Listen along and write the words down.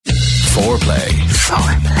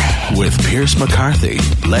Foreplay with Pierce McCarthy.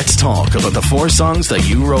 Let's talk about the 4 songs that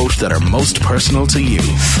you wrote that are most personal to you.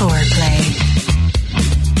 Foreplay.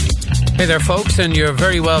 Hey there, folks, and you're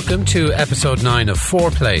very welcome to episode 9 of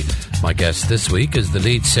Foreplay. My guest this week is the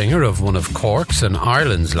lead singer of one of Cork's and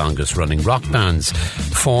Ireland's longest-running rock bands.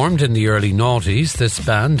 Formed in the early noughties, this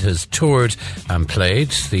band has toured and played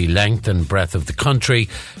the length and breadth of the country,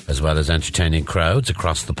 as well as entertaining crowds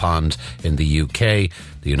across the pond in the UK,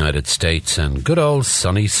 the United States and good old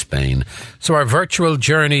sunny Spain. So our virtual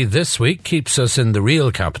journey this week keeps us in the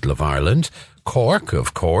real capital of Ireland, Cork,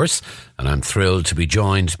 of course, and I'm thrilled to be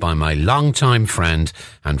joined by my longtime friend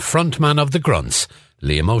and frontman of the Grunts,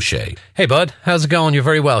 Liam O'Shea. Hey, bud, how's it going? You're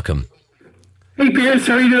very welcome. Hey, Pierce,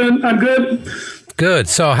 how are you doing? I'm good. Good.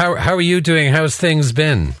 So how are you doing? How's things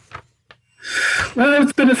been? Well,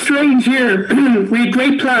 it's been a strange year. We had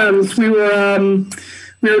great plans. We were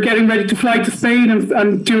getting ready to fly to Spain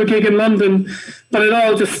and do a gig in London, but it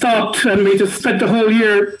all just stopped, and we just spent the whole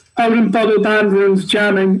year out in bubble band rooms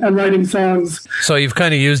jamming and writing songs. So you've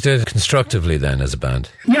kind of used it constructively then as a band?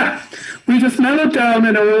 Yeah. We just mellowed down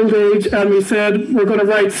in our old age and we said we're going to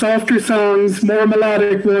write softer songs, more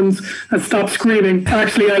melodic ones, and stop screaming.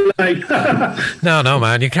 Actually, I lie. No,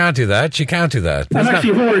 man, you can't do that. You can't do that. I'm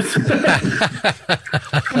actually hoarse.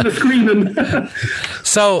 From the screaming.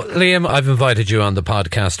 So, Liam, I've invited you on the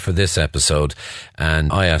podcast for this episode,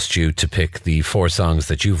 and I asked you to pick the 4 songs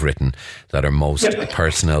that you've written that are most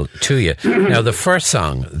personal to you. Now, the first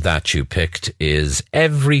song that you picked is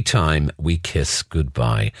Every Time We Kiss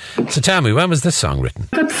Goodbye. So tell me, when was this song written?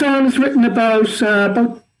 That song was written about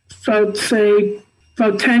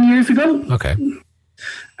 10 years ago. Okay.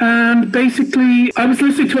 And basically, I was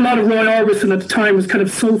listening to a lot of Roy Orbison at the time. It was kind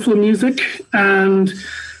of soulful music. And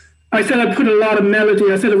I said I'd put a lot of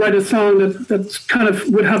melody. I said I'd write a song that kind of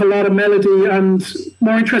would have a lot of melody and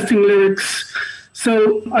more interesting lyrics.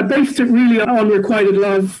 So I based it really on Requited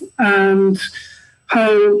Love and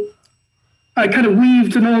how I kind of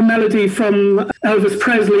weaved an old melody from Elvis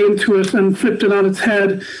Presley into it and flipped it on its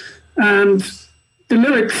head. And the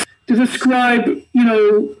lyrics to describe,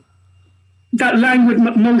 that languid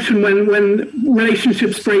motion when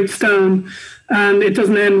relationships breaks down and it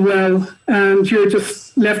doesn't end well and you're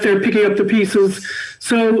just left there picking up the pieces.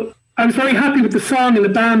 So I was very happy with the song and the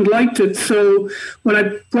band liked it. So when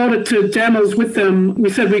I brought it to demos with them, we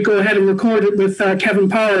said we'd go ahead and record it with Kevin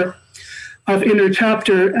Power of Inner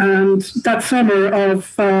Chapter. And that summer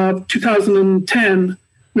of 2010,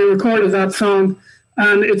 we recorded that song.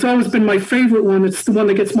 And it's always been my favourite one. It's the one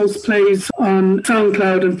that gets most plays on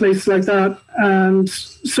SoundCloud and places like that. And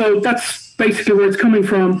so that's basically where it's coming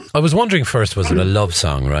from. I was wondering first, was it a love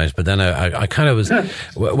song, right? But then I kind of was...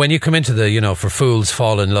 When you come into the, for fools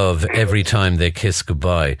fall in love every time they kiss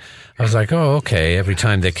goodbye, I was like, oh, okay, every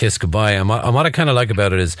time they kiss goodbye. And what I kind of like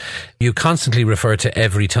about it is you constantly refer to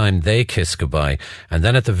every time they kiss goodbye. And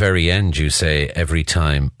then at the very end, you say every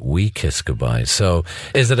time we kiss goodbye. So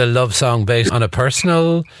is it a love song based on a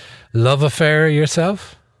personal love affair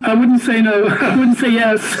yourself? I wouldn't say no. I wouldn't say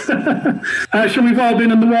yes. Sure, we've all been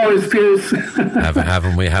in the wars, Piers.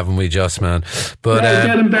 haven't we just, man? But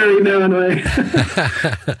dead and buried now, anyway.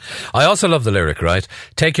 I also love the lyric, right?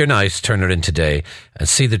 Take your night, turn it into day, and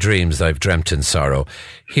see the dreams I've dreamt in sorrow.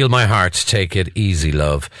 Heal my heart, take it easy,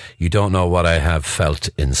 love. You don't know what I have felt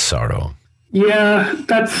in sorrow. Yeah,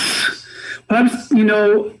 it's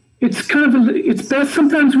kind of, it's best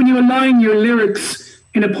sometimes when you align your lyrics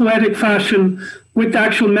in a poetic fashion with the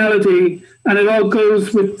actual melody, and it all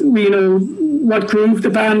goes with, what groove the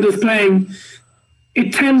band is playing,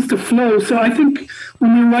 it tends to flow. So I think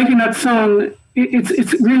when we were writing that song,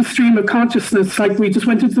 it's a real stream of consciousness. Like we just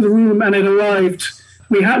went into the room and it arrived.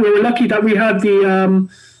 We were lucky that we had the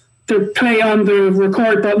play on the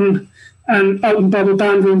record button and out in bubble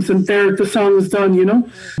band rooms, and there the song was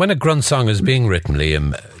done, When a grunt song is being written,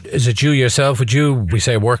 Liam, is it you yourself? Would you, we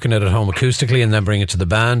say, working it at home acoustically and then bring it to the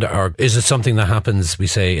band? Or is it something that happens, we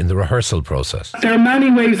say, in the rehearsal process? There are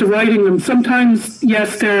many ways of writing them. Sometimes,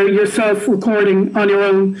 yes, they're yourself recording on your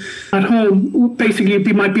own at home. Basically,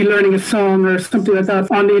 you might be learning a song or something like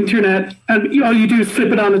that on the internet. And all you do is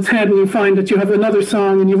flip it on its head and you find that you have another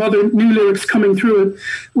song and you have other new lyrics coming through it,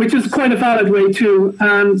 which is quite a valid way too.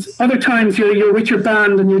 And other times you're with your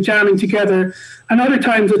band and you're jamming together. And other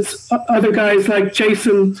times it's other guys like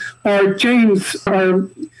Jason or James or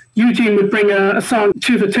Eugene would bring a song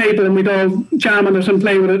to the table and we'd all jam on it and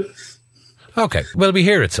play with it. Okay, well, we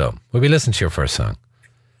hear it so. Will we listen to your first song?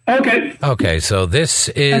 Okay, so this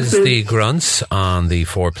is the Grunts on the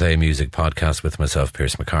Foreplay Music Podcast with myself,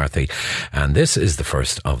 Pierce McCarthy, and this is the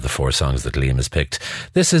first of the 4 songs that Liam has picked.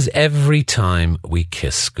 This is Every Time We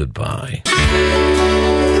Kiss Goodbye.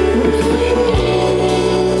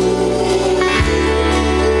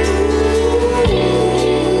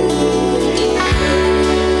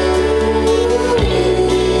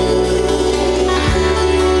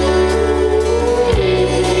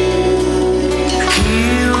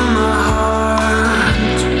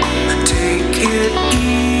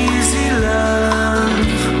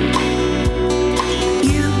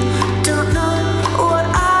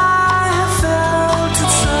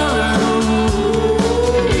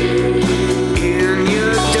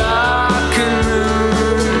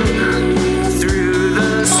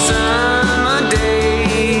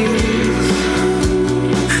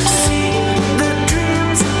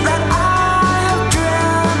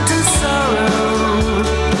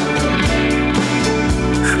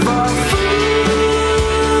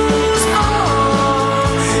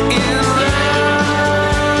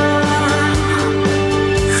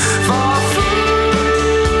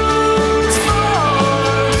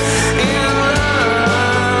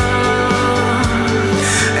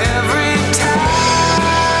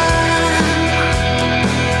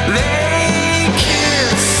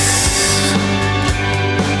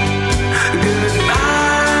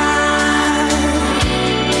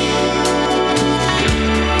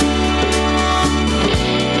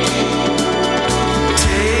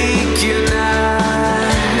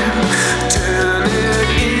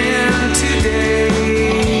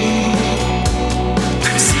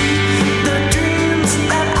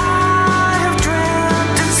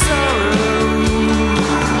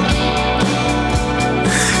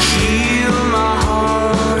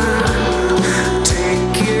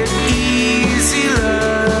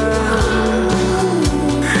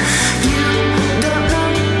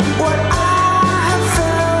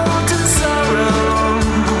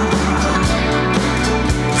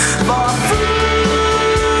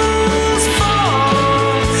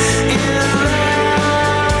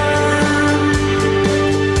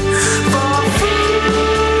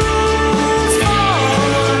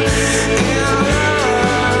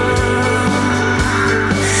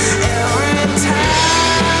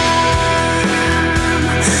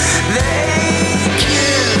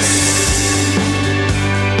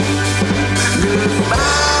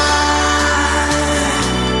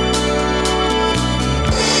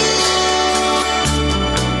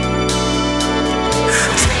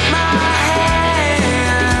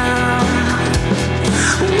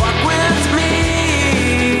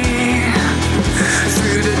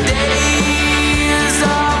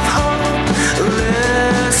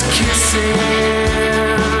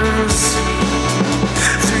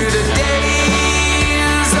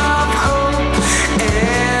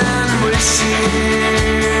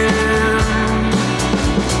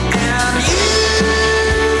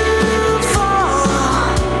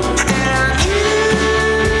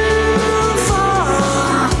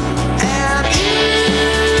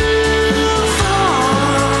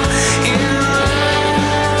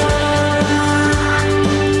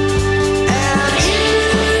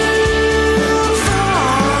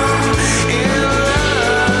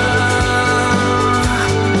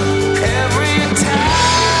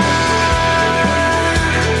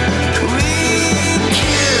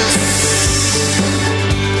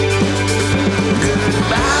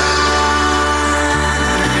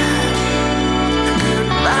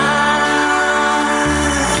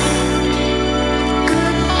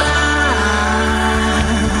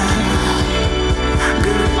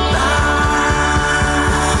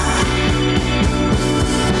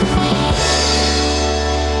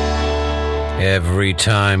 Every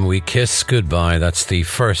Time We Kiss Goodbye. That's the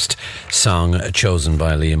first song chosen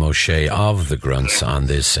by Liam O'Shea of the Grunts on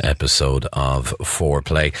this episode of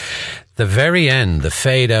Foreplay. The very end, the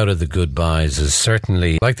fade out of the goodbyes, is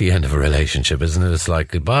certainly like the end of a relationship, isn't it? It's like,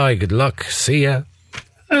 goodbye, good luck, see ya.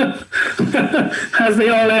 As they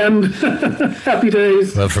all end. Happy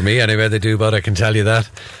days. Well, for me anyway, they do, but I can tell you that.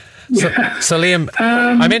 So Liam,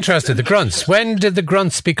 I'm interested, the Grunts. When did the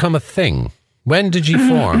Grunts become a thing? When did you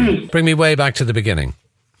form? Bring me way back to the beginning.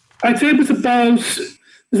 I'd say it was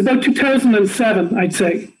about 2007, I'd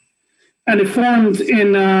say. And it formed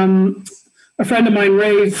in a friend of mine,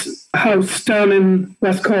 Ray's house down in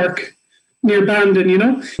West Cork, near Bandon, you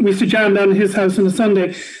know. We used to jam down at his house on a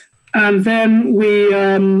Sunday. And then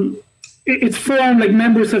it's formed, like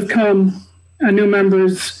members have come and new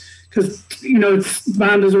members, because, you know, the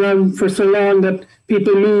band is around for so long that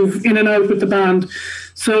people move in and out with the band.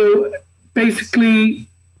 So basically,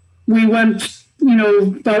 we went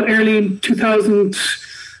about early 2000,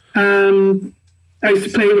 I used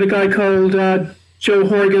to play with a guy called Joe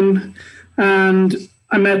Horgan, and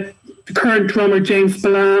I met the current drummer James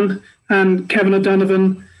Ballan and Kevin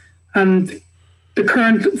O'Donovan, and the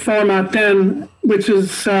current format then, which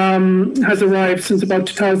is has arrived since about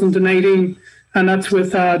 2018, and that's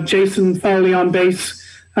with Jason Fowley on bass,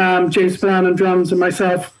 James Ballan on drums, and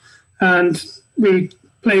myself, and we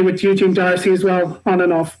play with Eugene Darcy as well, on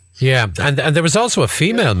and off. Yeah, and there was also a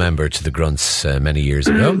female member to the Grunts many years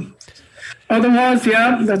ago. Oh, there was,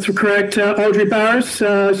 yeah, that's correct. Audrey Barris,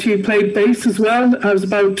 she played bass as well. It was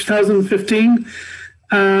about 2015.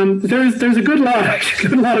 There's a good lot, actually, a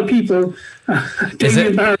good lot of people.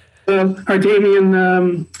 Damien Barris,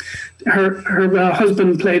 Damien, her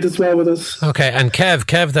husband played as well with us. Okay, and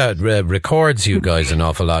Kev that records you guys an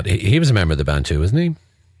awful lot. He was a member of the band too, wasn't he?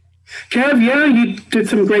 Kev, yeah, he did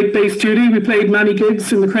some great bass duty. We played many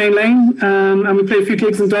gigs in the Crane Lane, and we played a few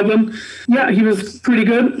gigs in Dublin. Yeah, he was pretty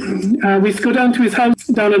good. We used to go down to his house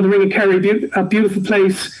down in the Ring of Kerry, a beautiful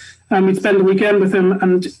place. We'd spend the weekend with him,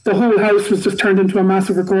 and the whole house was just turned into a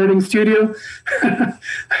massive recording studio.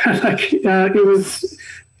 It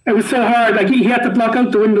was so hard. Like he had to block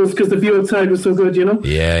out the windows because the view outside was so good,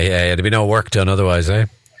 Yeah, there'd be no work done otherwise, eh?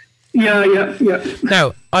 Yeah.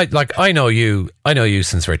 Now, I know you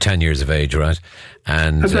since we're 10 years of age, right?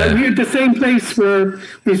 And we're at the same place where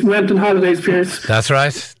we went on holidays, Pierce. That's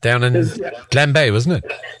right, down in Glen Bay, wasn't it?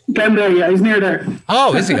 Glen Bay, yeah, he's near there.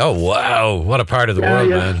 Oh, is he? Oh, wow! What a part of the world,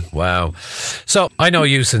 man! Wow. So I know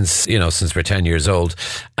you since we're 10 years old,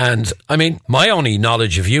 and I mean, my only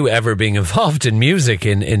knowledge of you ever being involved in music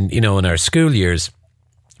in our school years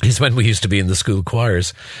is when we used to be in the school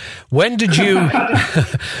choirs. When did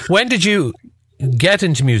you get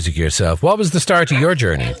into music yourself? What was the start of your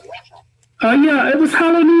journey? It was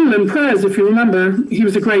Hal O'Neill in Prez, if you remember. He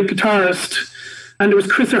was a great guitarist. And there was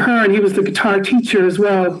Chris Ahern, he was the guitar teacher as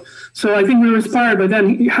well. So I think we were inspired by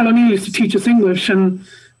then. Hal O'Neill used to teach us English, and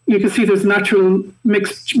you can see there's a natural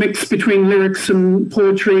mix between lyrics and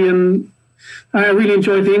poetry, and I really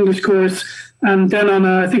enjoyed the English course. And then on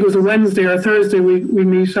I think it was a Wednesday or a Thursday, we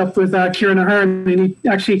meet up with Kieran Ahern, and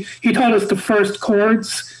he taught us the first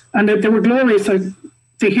chords, and they were glorious.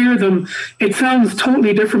 To hear them, it sounds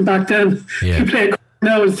totally different back then. Yeah. You play a chord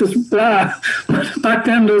now, it's just blah. Back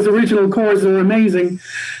then, those original chords were amazing.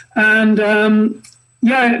 And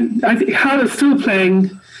I think Hal is still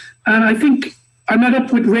playing, and I think I met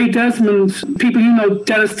up with Ray Desmond, people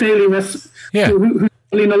Dennis Daly, who's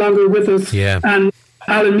really no longer with us, and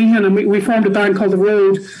Alan Meehan, and we formed a band called The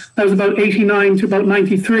Road. That was about 89 to about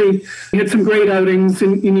 93. We had some great outings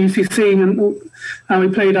in UCC, and we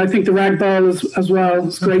played, I think, the Rag Ball as well.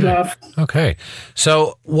 It's a great laugh. Okay.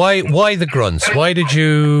 So why the Grunts? Why did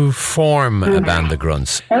you form a band, the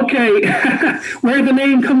Grunts? Okay. Where the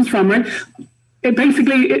name comes from, right? I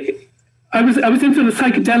was into the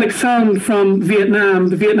psychedelic sound from Vietnam,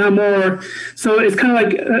 the Vietnam War. So it's kind of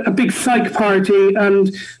like a big psych party,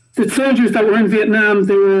 and the soldiers that were in Vietnam,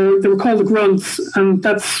 they were called the Grunts, and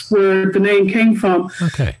that's where the name came from.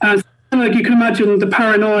 Okay. And like you can imagine the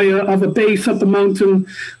paranoia of a base up a mountain,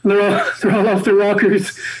 and they're all off their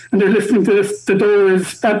rockers, and they're listening to the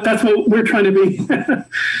Doors. That's what we're trying to be.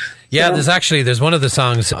 Yeah, there's one of the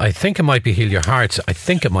songs, I think it might be Heal Your Heart. I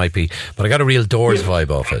think it might be, but I got a real Doors vibe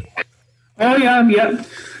off it. Oh, yeah.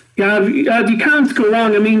 Yeah, you can't go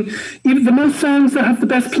wrong. I mean, even the most songs that have the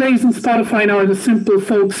best plays on Spotify now are the simple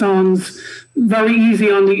folk songs, very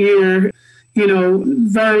easy on the ear, you're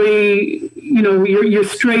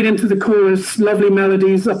straight into the chorus, lovely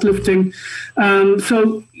melodies, uplifting.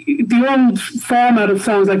 So the old format of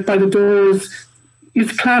songs like By the Doors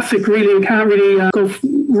is classic, really. You can't really go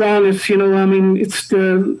wrong. It's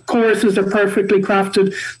the choruses are perfectly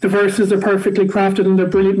crafted, the verses are perfectly crafted, and they're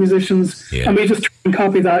brilliant musicians. Yeah. And we just try and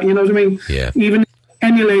copy that, you know what I mean? Yeah. Even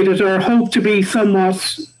emulate it or hope to be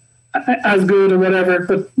somewhat as good or whatever,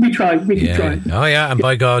 but we try. We keep trying. Oh yeah, and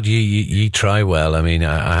by God, you try well. I mean,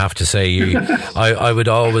 I have to say, I would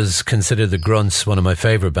always consider the Grunts one of my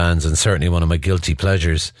favourite bands, and certainly one of my guilty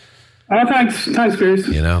pleasures. Oh, thanks, Pierce.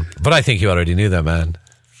 But I think you already knew that, man.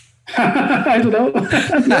 I don't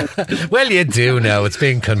know. Well, you do now. It's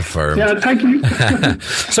being confirmed. Yeah, thank you.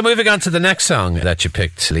 So moving on to the next song that you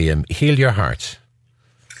picked, Liam, Heal Your Heart.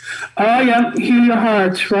 Oh yeah, Heal Your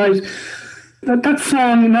Heart, right. That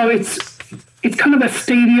song, it's kind of a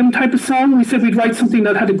stadium type of song. We said we'd write something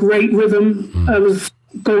that had a great rhythm. It was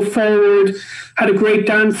go forward, had a great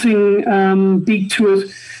dancing beat to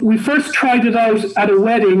it. We first tried it out at a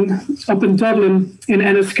wedding up in Dublin in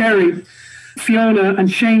Enniskerry, Fiona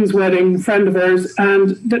and Shane's wedding, friend of ours,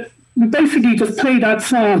 and we basically just played that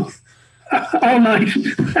song all night,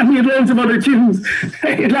 and we had loads of other tunes.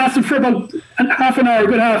 It lasted for about half an hour, a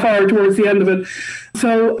good half hour towards the end of it.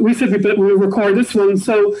 So we said we'll record this one.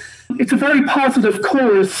 So it's a very positive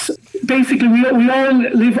chorus. Basically, we all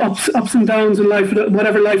live ups and downs in life,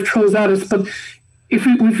 whatever life throws at us. But if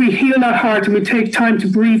we heal that heart and we take time to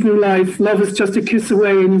breathe new life, love is just a kiss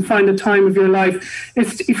away, and you find the time of your life.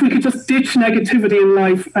 If we could just ditch negativity in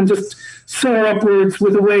life and just soar upwards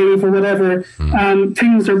with a wave or whatever,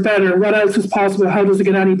 things are better. What else is possible? How does it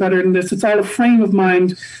get any better than this? It's all a frame of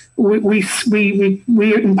mind. We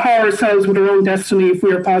empower ourselves with our own destiny if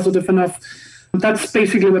we are positive enough. That's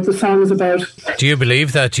basically what the song is about. Do you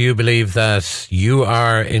believe that? Do you believe that you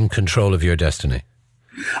are in control of your destiny?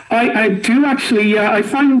 I do actually. Yeah, I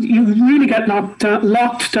find you really get locked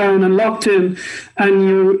down and locked in,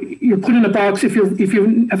 and you're put in a box if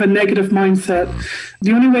you have a negative mindset.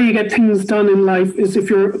 The only way you get things done in life is if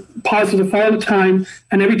you're positive all the time,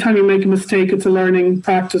 and every time you make a mistake, it's a learning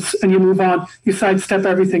practice, and you move on. You sidestep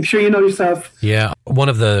everything. Sure, you know yourself. Yeah, one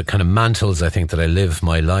of the kind of mantles I think that I live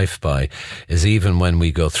my life by is even when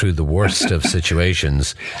we go through the worst of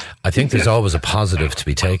situations, I think there's always a positive to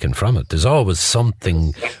be taken from it. There's always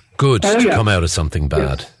something good to come out of something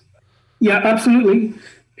bad. Yeah, absolutely.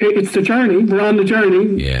 It's the journey. We're on the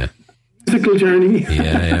journey. Yeah. Physical journey.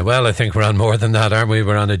 Yeah. Well, I think we're on more than that, aren't we?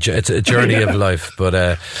 We're on it's a journey of life. But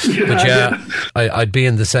I'd be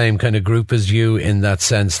in the same kind of group as you in that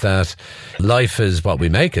sense that life is what we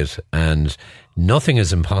make it, and nothing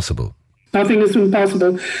is impossible. Nothing is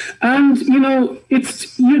impossible. And,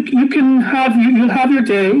 it's you'll have your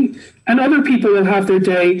day, and other people will have their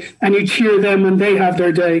day, and you cheer them when they have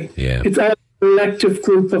their day. Yeah. It's all a collective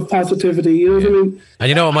group of positivity. You know what I mean? And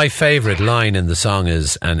you know what my favourite line in the song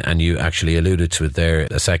is, and you actually alluded to it there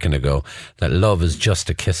a second ago, that love is just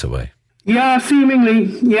a kiss away. Yeah, seemingly.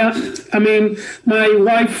 Yeah. I mean, my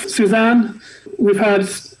wife, Suzanne, we've had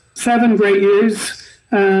 7 great years.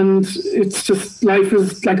 And it's just, life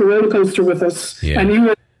is like a roller coaster with us. Yeah. And you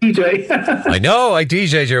were a DJ. I know, I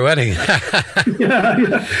DJ'd your wedding.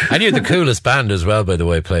 Yeah. And you're the coolest band as well, by the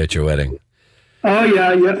way, play at your wedding. Oh,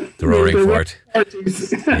 yeah. The Roaring Fort.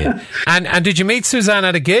 Yeah. And did you meet Suzanne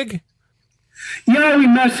at a gig? Yeah, we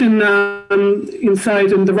met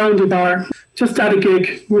inside in the Roundy Bar, just at a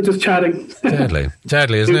gig. We were just chatting.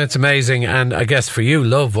 Deadly, isn't it? It's amazing. And I guess for you,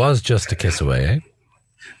 love was just a kiss away, eh?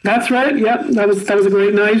 That's right. Yeah, that was a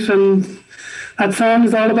great night, and that song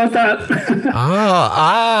is all about that.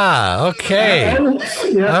 Okay.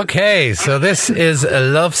 Yeah. Okay, so this is a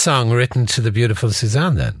love song written to the beautiful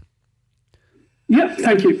Suzanne, then. Yeah,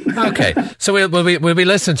 thank you. Okay, so we'll be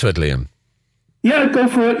listening to it, Liam. Yeah, go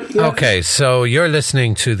for it. Yeah. Okay, so you're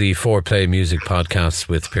listening to the 4Play Music Podcast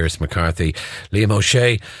with Pierce McCarthy. Liam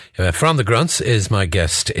O'Shea from The Grunts is my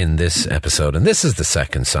guest in this episode, and this is the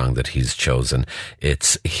second song that he's chosen.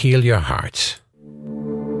 It's Heal Your Heart.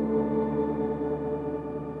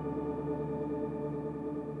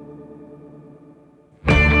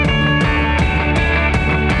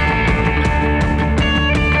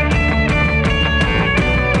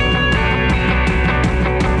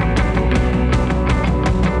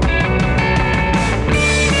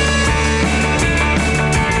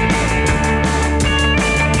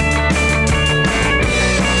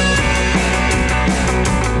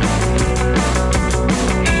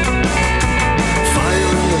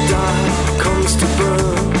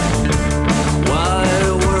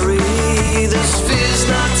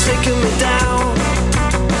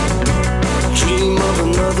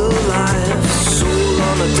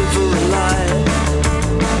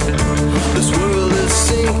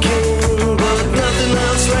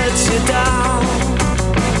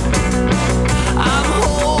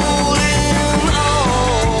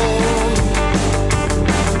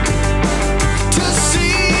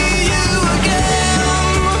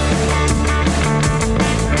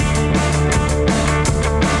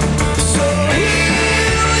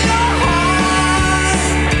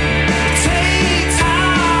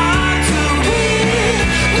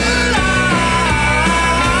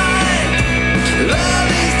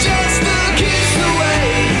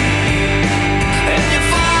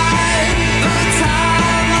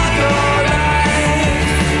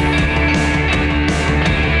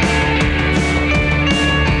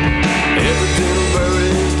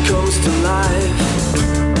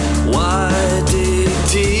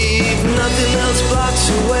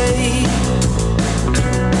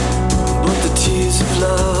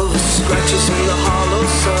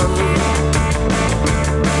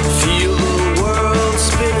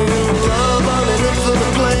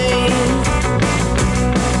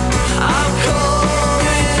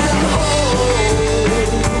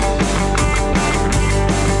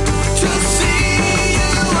 Just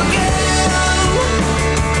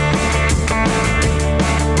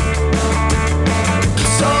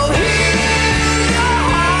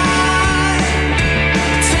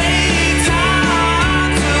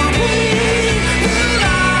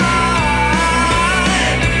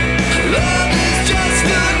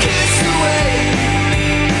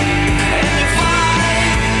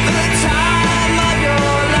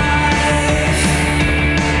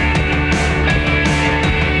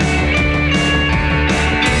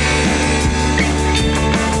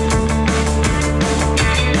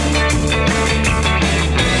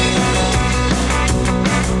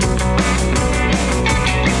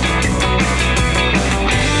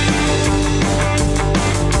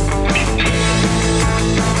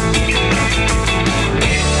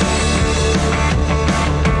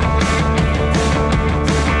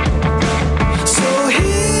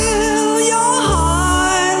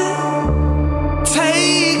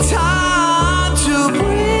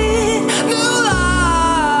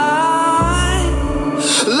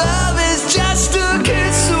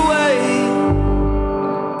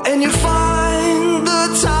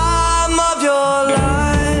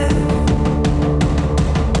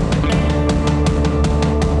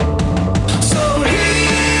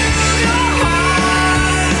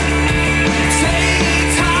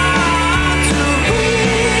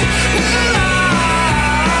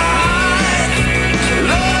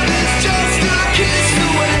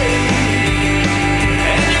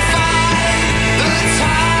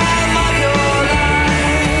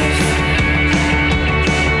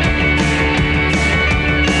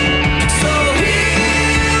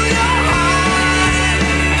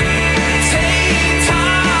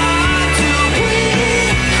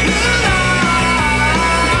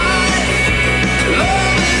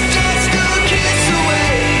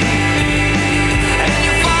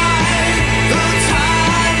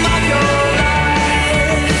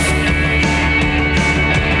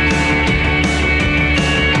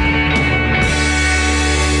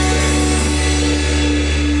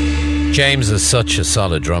James is such a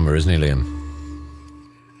solid drummer, isn't he, Liam?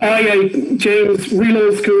 Oh yeah, James, real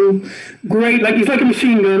old school, great. Like he's like a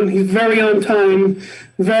machine gun. He's very on time,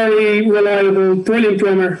 very reliable, brilliant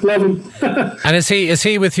drummer. Love him. And is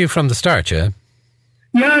he with you from the start? Yeah.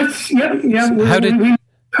 Yeah. We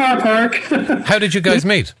car park. How did you guys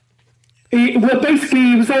meet? Well, basically,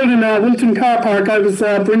 he was out in Wilton Car Park. I was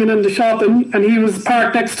bringing him to shopping, and he was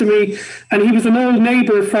parked next to me. And he was an old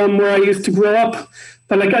neighbour from where I used to grow up.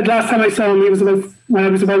 But like last time I saw him, he was when I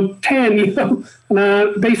was about 10, you know.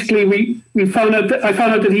 And basically, I found out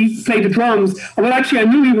that he played the drums. Well, actually, I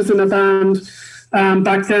knew he was in a band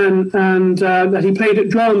back then, and that he played the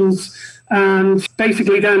drums. And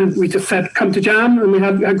basically, then we just said, "Come to jam," and we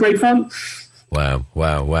had great fun.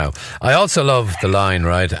 Wow. I also love the line,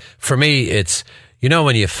 right? For me, it's, you know,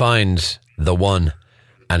 when you find the one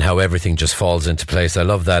and how everything just falls into place. I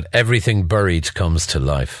love that. Everything buried comes to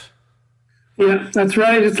life. Yeah, that's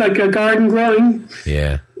right. It's like a garden growing.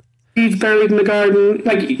 Yeah. Seeds buried in the garden.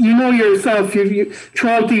 Like, you know yourself, you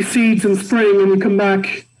throw out these seeds in spring and you come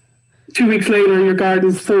back 2 weeks later and your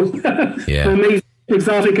garden's full. Yeah. Amazing.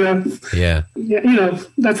 Exotica. Yeah. Yeah, you know,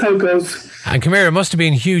 that's how it goes. And come here, it must have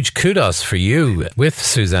been huge kudos for you with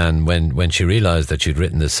Suzanne when she realised that you'd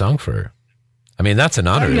written this song for her. I mean, that's an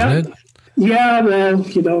honour, isn't it? Yeah, well,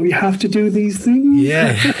 you know, you have to do these things.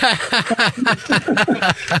 Yeah.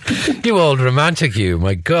 You old romantic, you,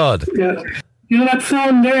 my God. Yeah. You know, that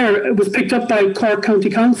song there, it was picked up by Cork County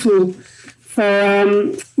Council for,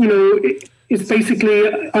 you know, it's basically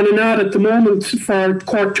on an ad at the moment for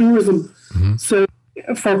Cork tourism. Mm-hmm. So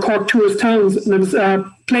for Cork tourist towns, and it was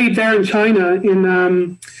played there in China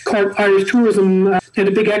in Cork Irish Tourism. They had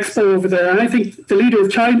a big expo over there, and I think the leader of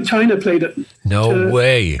China played it. No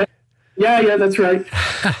way. Yeah, that's right.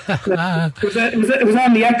 It was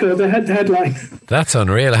on the Echo, the headline. That's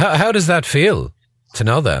unreal. How does that feel to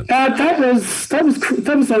know that? That was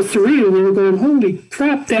surreal. We were going, holy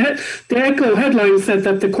crap! The Echo headline said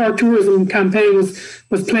that the Cork tourism campaign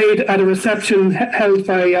was played at a reception held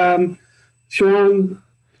by Sean.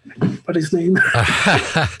 What his name?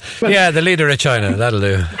 Yeah, the leader of China. That'll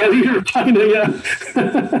do. Yeah, leader of China.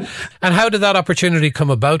 Yeah. And how did that opportunity come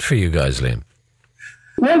about for you guys, Liam?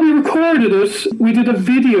 Well, we recorded it. We did a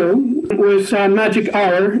video with Magic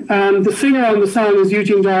Hour, and the singer on the song is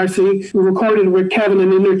Eugene Darcy. We recorded it with Kevin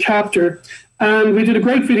in Inner Chapter, and we did a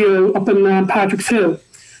great video up in Patrick's Hill.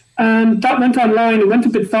 And that went online. It went a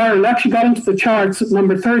bit viral. It actually got into the charts at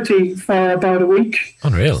number 30 for about a week.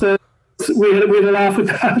 Unreal. So we had a laugh with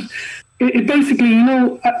that. It basically, you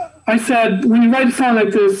know, I said, when you write a song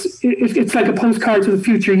like this, it's like a postcard to the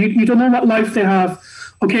future. You don't know what life they have.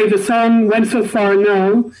 Okay, the song went so far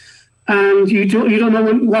now, and you don't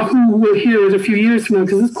know who will hear it a few years from now,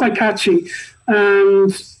 because it's quite catchy.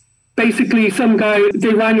 And basically, some guy,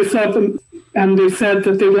 they rang us up and they said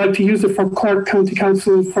that they'd like to use it for Cork County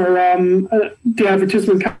Council for the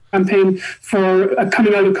advertisement campaign for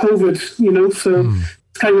coming out of COVID, you know. So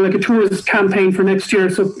it's kind of like a tourist campaign for next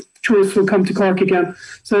year. So tourists will come to Cork again.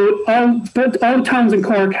 So all towns in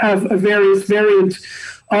Cork have a variant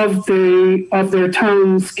of their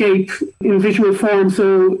townscape in visual form.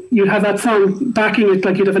 So you'd have that song backing it,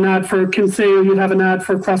 like you'd have an ad for Kinsale, you'd have an ad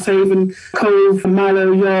for Crosshaven, Cove,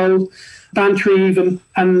 Mallow, Youghal, Bantry even,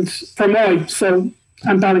 and Fermoy,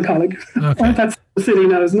 and Ballincollig. Okay. Oh, that's the city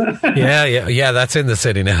now, isn't it? Yeah, that's in the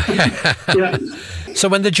city now. Yeah. So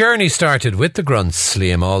when the journey started with the Grunts,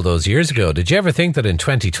 Liam, all those years ago, did you ever think that in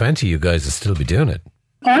 2020 you guys would still be doing it?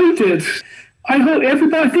 I did. I hope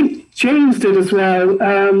everybody, I think James did as well.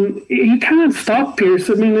 You can't stop, Pierce.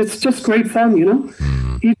 I mean, it's just great fun, you know.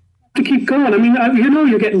 You have to keep going. I mean, you know,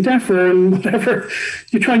 you're getting deafer and whatever.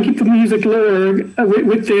 You try and keep the music lower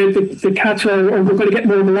with the catch-all, or we're going to get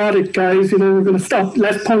more melodic, guys. You know, we're going to stop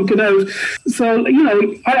less punking out. So, you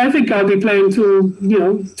know, I think I'll be playing till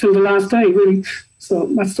the last day, really. So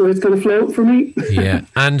that's the way it's going to flow for me. Yeah.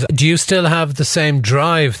 And do you still have the same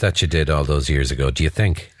drive that you did all those years ago, do you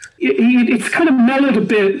think? It's kind of mellowed a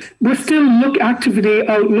bit. We're still actively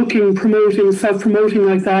out looking, promoting, self-promoting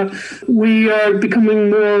like that. We are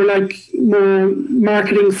becoming more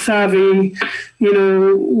marketing savvy, you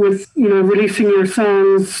know, with, you know, releasing your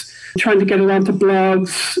songs, trying to get it onto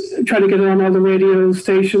blogs, trying to get it on all the radio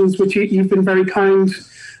stations, which you've been very kind.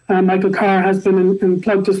 Michael Carr has been and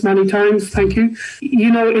plugged us many times. Thank you.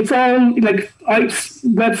 You know, it's all like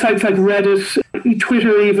websites like Reddit,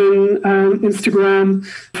 Twitter, even Instagram,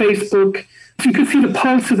 Facebook. So you can see the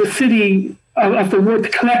pulse of the city, of the world, the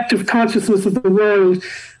collective consciousness of the world.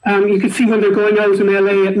 You can see when they're going out in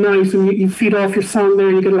LA at night, and you feed off your song there,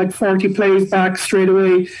 you get like 40 plays back straight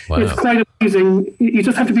away. Wow. It's quite amazing. You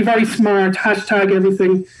just have to be very smart, hashtag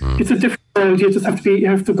everything. It's a different world. You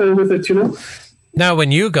have to go with it, you know. Now,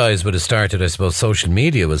 when you guys would have started, I suppose social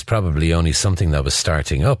media was probably only something that was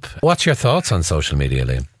starting up. What's your thoughts on social media,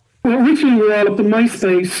 Liam? Well, originally we were all up in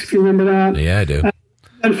MySpace, if you remember that. Yeah, I do.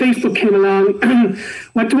 And Facebook came along.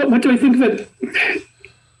 What do I think of it?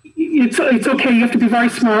 It's okay. You have to be very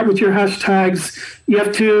smart with your hashtags. You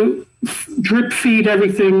have to drip feed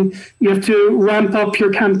everything. You have to ramp up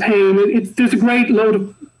your campaign. There's a great load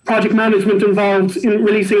of project management involved in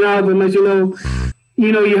releasing an album, as you know.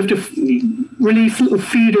 You know, you have to release little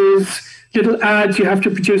feeders, little ads you have to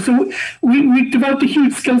produce. So we developed a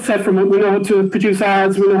huge skill set from it. We know how to produce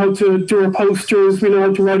ads. We know how to do our posters. We know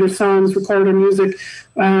how to write our songs, record our music.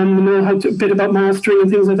 We know how to a bit about mastering and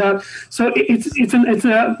things like that. So it's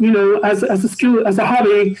a you know, as a skill, as a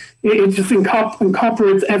hobby, it just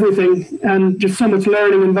incorporates everything, and there's so much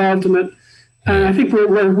learning involved in it. And I think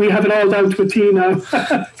we have it all down to a T now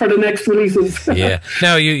for the next releases. Yeah.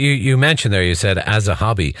 Now, you mentioned there, you said as a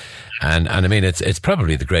hobby. And I mean, it's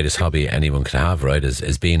probably the greatest hobby anyone could have, right?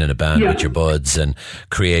 Is being in a band with your buds and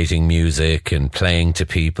creating music and playing to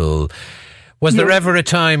people. Was there ever a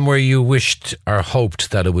time where you wished or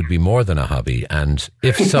hoped that it would be more than a hobby? And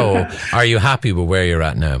if so, are you happy with where you're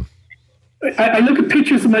at now? I look at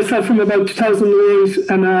pictures of myself from about 2008,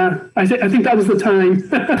 and I think that was the time.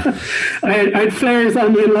 I had flares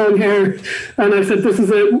on me and long hair, and I said, "This is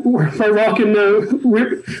it. We're rocking now."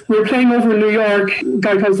 We're playing over in New York. A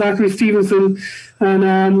guy called Zachary Stevenson,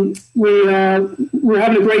 and we were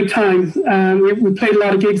having a great time. We played a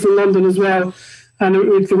lot of gigs in London as well, and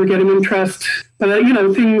they were getting interest. But you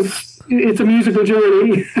know, it's a musical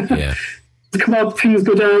journey. Yeah. Come up, things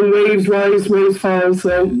go down, waves rise, waves fall.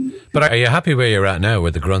 So. But are you happy where you're at now,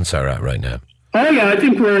 where the Grunts are at right now? Oh yeah, I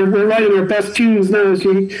think we're writing our best tunes now, as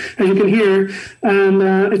you can hear,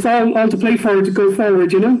 and it's all to play for to go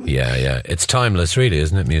forward, you know. Yeah, it's timeless, really,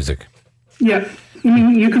 isn't it? Music. Yeah, I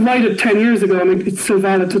mean, you could write it 10 years ago, and it's still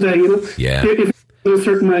valid today, you know. Yeah. If it's in a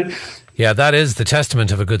certain way. Yeah, that is the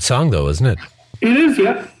testament of a good song, though, isn't it? It is,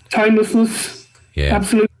 yeah. Timelessness. Yeah,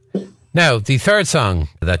 absolutely. Now, the third song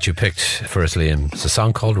that you picked for us, Liam, is a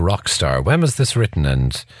song called Rockstar. When was this written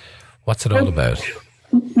and what's it all about?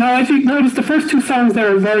 No, I think notice the first two songs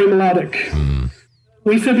there are very melodic.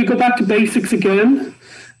 We said we go back to basics again,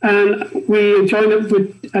 and we joined up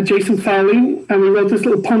with Jason Fowley, and we wrote this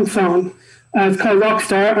little punk song. It's called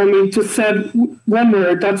Rockstar, and we just said one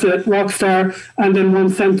word, that's it, Rockstar, and then one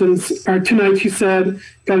sentence. Or tonight you said,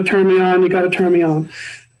 gotta turn me on, you gotta turn me on.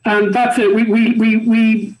 And that's it.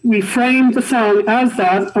 We framed the song as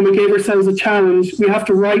that, and we gave ourselves a challenge. We have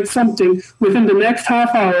to write something within the next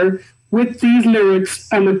half hour with these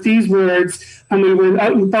lyrics and with these words. And we were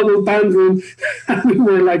out in Bubble Band Room, and we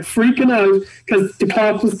were like freaking out because the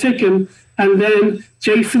clock was ticking. And then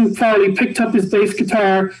Jason Fowley picked up his bass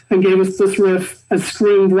guitar and gave us this riff and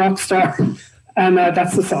screamed Rockstar. And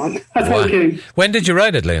that's the song. That's how it came. When did you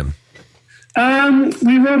write it, Liam?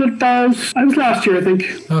 We wrote it it was last year, I think.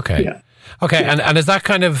 Okay. Yeah. Okay, yeah. And is that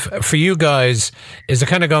kind of, for you guys, is it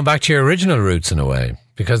kind of going back to your original roots in a way?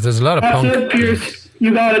 Because there's a lot of That's punk. It, Pierce.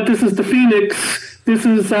 You got it. This is the Phoenix. This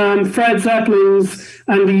is Fred Zeppelin's,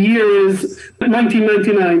 and the year is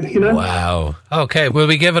 1999, you know? Wow. Okay, will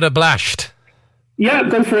we give it a blashed? Yeah,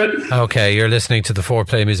 go for it. Okay, you're listening to the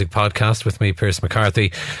 4Play Music Podcast with me, Pierce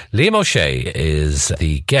McCarthy. Liam O'Shea is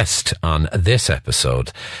the guest on this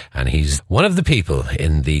episode, and he's one of the people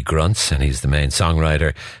in the Grunts, and he's the main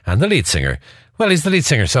songwriter and the lead singer. Well, he's the lead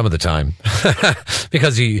singer some of the time,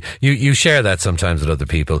 because you share that sometimes with other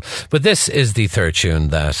people. But this is the third tune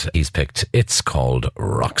that he's picked. It's called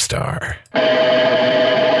Rockstar.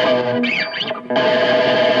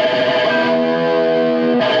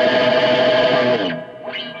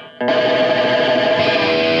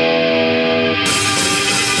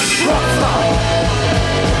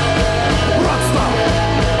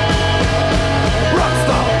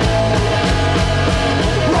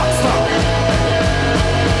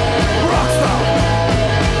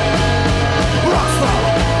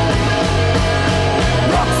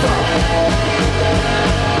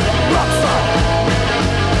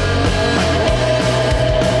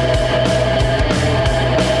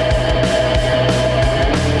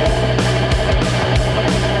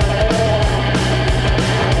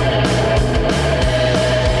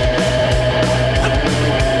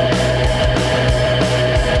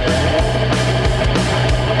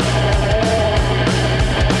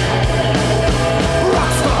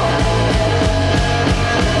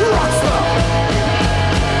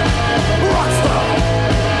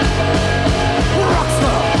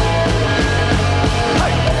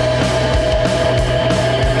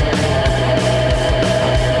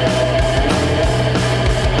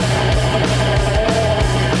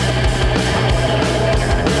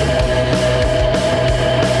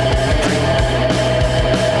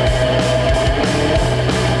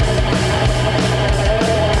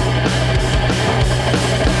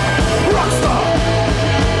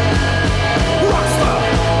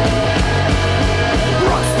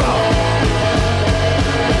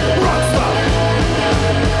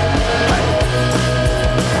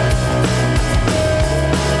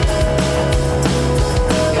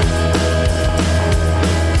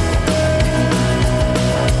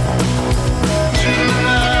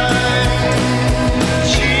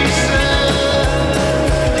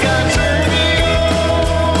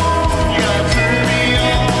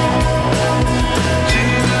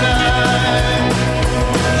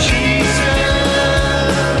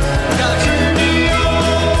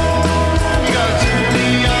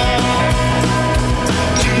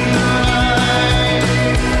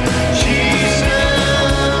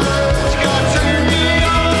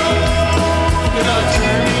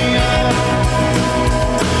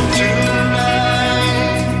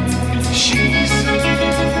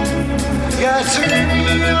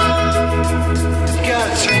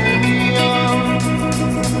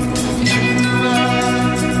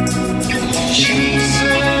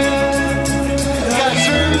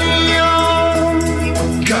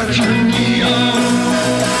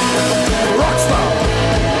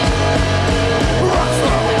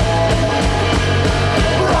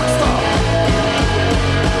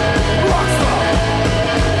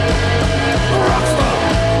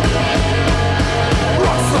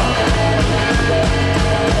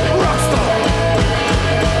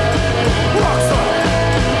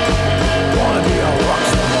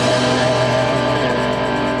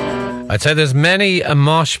 I'd say there's many a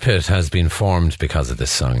mosh pit has been formed because of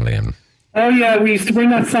this song, Liam. Oh yeah, we used to bring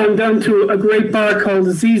that song down to a great bar called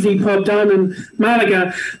the ZZ Pub down in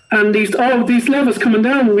Malaga, and these levels coming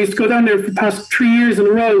down. We used to go down there for the past 3 years in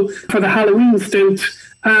a row for the Halloween stint,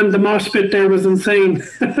 and the mosh pit there was insane.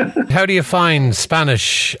 How do you find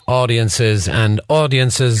Spanish audiences and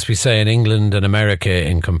audiences, we say, in England and America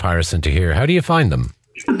in comparison to here? How do you find them?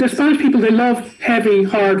 The Spanish people, they love heavy,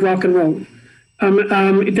 hard rock and roll.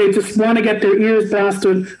 They just want to get their ears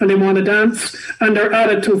blasted and they want to dance, and they're at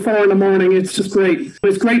it till 4 a.m. It's just great.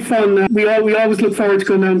 It's great fun. We always look forward to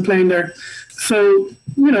going down and playing there. So,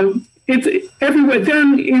 it's everywhere.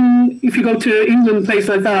 Then if you go to England, place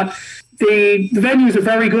like that, the venues are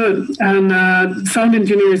very good, and sound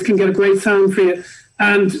engineers can get a great sound for you.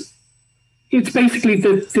 And it's basically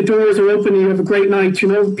the doors are open and you have a great night,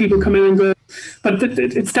 people come in and go. But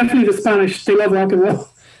it's definitely the Spanish. They love rock and roll.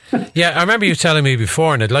 Yeah, I remember you telling me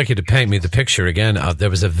before, and I'd like you to paint me the picture again. There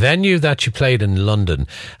was a venue that you played in London,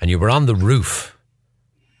 and you were on the roof.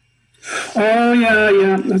 Oh,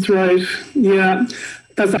 yeah, that's right. Yeah,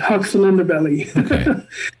 that's at Hoxton Underbelly. Okay.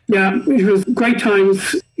 Yeah, it was great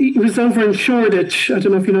times. It was over in Shoreditch. I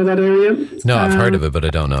don't know if you know that area. No, I've heard of it, but I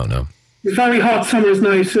don't know, no. Very hot summer's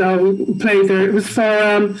night. We played there. It was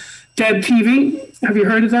for Dead TV. Have you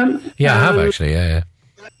heard of them? Yeah, I have actually, yeah.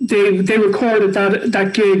 They recorded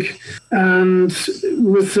that gig, and it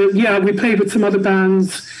was we played with some other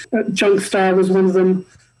bands. Junkstar was one of them,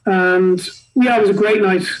 and it was a great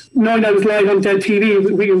night. Knowing that it was live on Dead TV,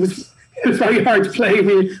 it was very hard to play.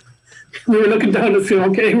 We were looking down and saying,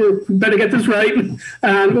 okay, we better get this right,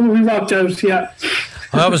 and we rocked out. Yeah.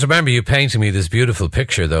 I always remember you painting me this beautiful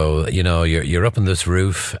picture, though. You're up on this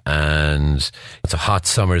roof, and it's a hot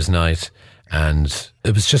summer's night. And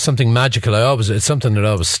it was just something magical. It's something that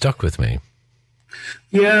always stuck with me.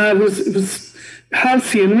 Yeah, it was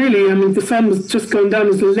halcyon, really. I mean, the sun was just going down. It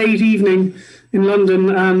was a late evening in London,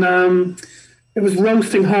 and it was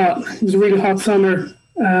roasting hot. It was a really hot summer,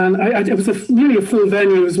 and it was really a full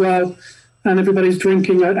venue as well. And everybody's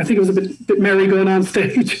drinking. I think it was a bit merry going on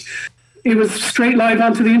stage. It was straight live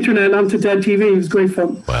onto the internet, onto Dead TV. It was great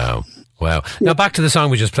fun. Wow. Now back to the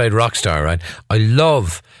song we just played, Rockstar, right? I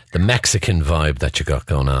love the Mexican vibe that you got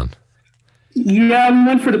going on. Yeah, we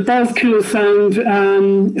went for the Buzzkill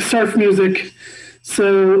sound, surf music.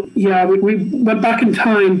 So, yeah, we went back in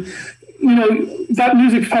time. That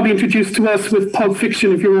music probably introduced to us with Pulp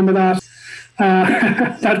Fiction, if you remember that.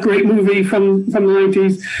 That great movie from the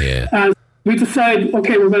 90s. Yeah. We decided,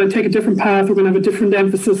 okay, we're going to take a different path. We're going to have a different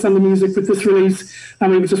emphasis on the music with this release.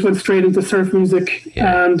 And we just went straight into surf music.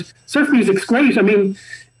 Yeah. And surf music's great. I mean,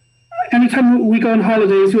 anytime we go on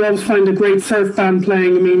holidays, you always find a great surf band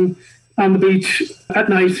playing, on the beach at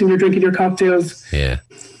night and you're drinking your cocktails. Yeah.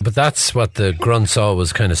 But that's what the grunts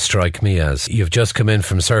always kind of strike me as. You've just come in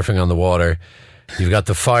from surfing on the water. You've got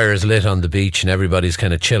the fires lit on the beach and everybody's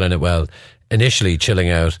kind of chilling it. Well, initially chilling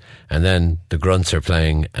out, and then the grunts are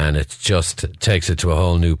playing, and it just takes it to a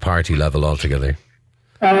whole new party level altogether.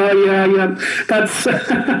 Yeah. That's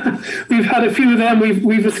we've had a few of them.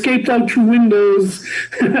 We've escaped out through windows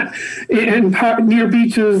near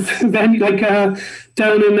beaches. Then, down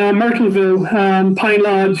in Myrtleville, Pine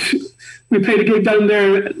Lodge, we played a gig down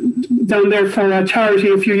there for a charity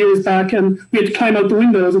a few years back, and we had to climb out the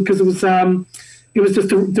windows because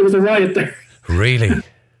there was a riot there. Really?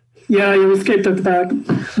 Yeah, you escaped out the back.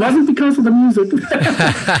 It wasn't because of the music.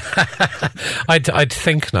 I'd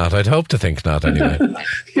think not. I'd hope to think not, anyway.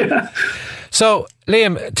 Yeah. So,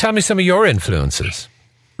 Liam, tell me some of your influences.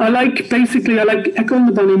 I like Echo and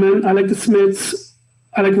the Bunnymen. I like the Smiths.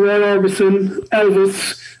 I like Roy Orbison,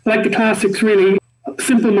 Elvis. I like the classics, really.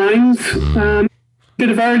 Simple Minds.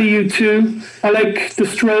 Bit of early U2. I like the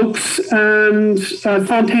Strokes and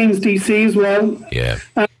Fontaine's DC as well. Yeah.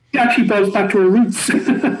 It actually goes back to our roots.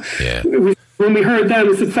 Yeah. When we heard them,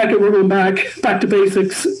 we said, "Feck it, we're going back to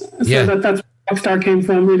basics." So that's where Rockstar came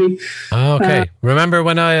from, really. Oh, okay. Remember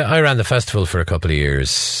when I ran the festival for a couple of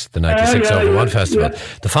years, the 96 Over One festival? Yeah.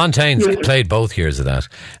 The Fontaines played both years of that,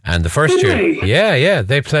 and the first year,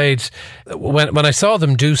 they played. When I saw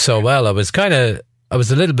them do so well, I was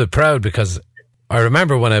a little bit proud because I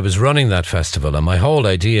remember when I was running that festival, and my whole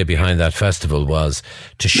idea behind that festival was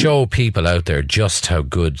to show people out there just how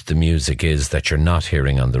good the music is that you're not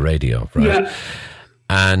hearing on the radio, right? Yeah.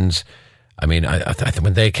 And I mean, I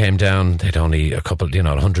when they came down, they'd only a couple,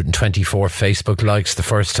 124 Facebook likes the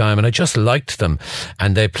first time, and I just liked them.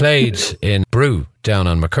 And they played in Brew down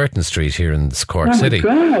on McCurtain Street here in Cork City.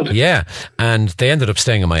 God. Yeah, and they ended up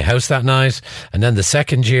staying in my house that night. And then it was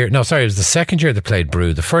the second year they played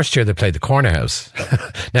Brew. The first year they played the Corner House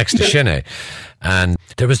next to Shinny. And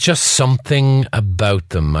there was just something about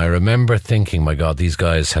them. I remember thinking, my God, these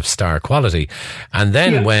guys have star quality. And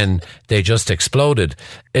then when they just exploded,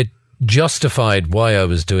 it justified why I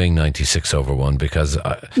was doing 96/1, because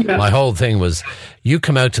my whole thing was, you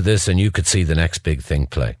come out to this and you could see the next big thing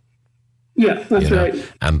play. Yeah, that's right.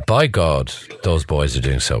 And by God, those boys are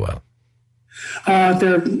doing so well.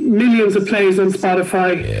 There are millions of plays on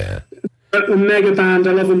Spotify. Yeah. A mega band,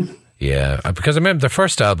 I love them. Yeah, because I remember the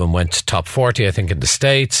first album went top 40, I think, in the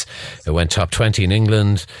States. It went top 20 in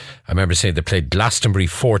England. I remember saying they played Glastonbury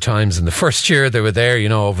 4 times in the first year they were there,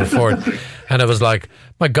 over 4. And I was like,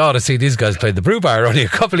 my God, I see these guys played the Brew Bar only a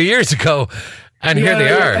couple of years ago. And here they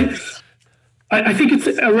are. I think it's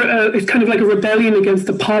kind of like a rebellion against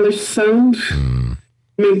the polished sound.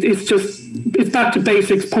 I mean, it's back to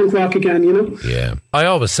basics, punk rock again, Yeah. I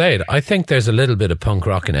always say it. I think there's a little bit of punk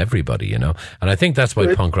rock in everybody, And I think that's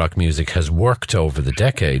why punk rock music has worked over the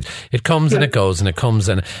decade. It comes and it goes, and it comes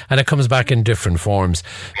and it comes back in different forms.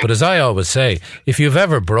 But as I always say, if you've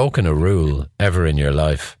ever broken a rule ever in your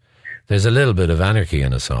life, there's a little bit of anarchy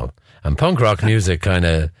in us all. And punk rock music kind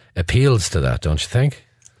of appeals to that, don't you think?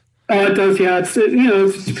 Oh, it does, yeah. It's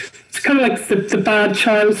kind of like the bad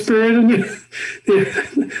child spirit and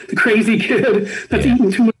the crazy kid that's eating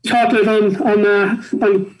too much chocolate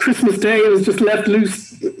on Christmas Day and is just left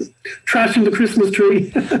loose, trashing the Christmas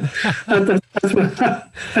tree. I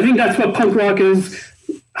think that's what punk rock is.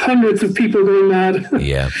 Hundreds of people going mad.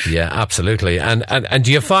 Yeah, absolutely. And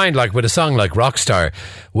do you find, like with a song like Rockstar,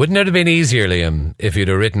 wouldn't it have been easier, Liam, if you'd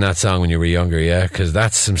have written that song when you were younger? Yeah, because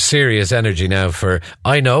that's some serious energy now for,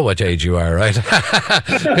 I know what age you are, right?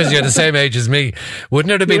 Because you're the same age as me.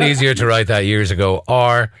 Wouldn't it have been easier to write that years ago?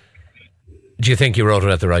 Or do you think you wrote it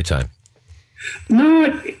at the right time?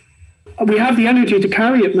 No, we have the energy to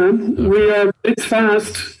carry it, man. Okay. It's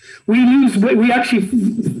fast. We actually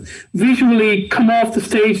visually come off the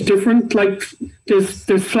stage different, like there's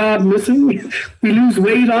flab missing. We lose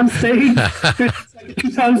weight on stage. It's like a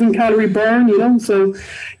 2,000 calorie burn, So,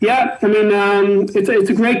 yeah, I mean, it's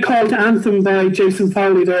a great call to anthem by Jason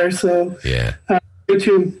Fowley there. So, great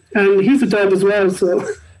tune. And he's a dub as well, so.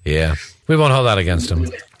 Yeah, we won't hold that against him.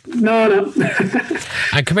 No.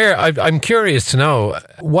 And come here, I'm curious to know,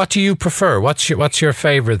 what do you prefer? What's your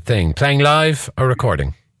favourite thing, playing live or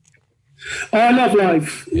recording? Oh, I love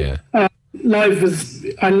live. Yeah. Live is,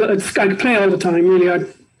 I play all the time, really.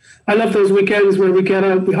 I love those weekends where we get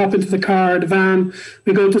out, we hop into the car, the van,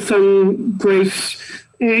 we go to some great,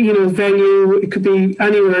 venue. It could be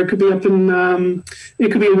anywhere. It could be up in,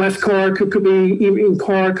 it could be in West Cork, it could be in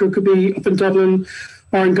Cork, or it could be up in Dublin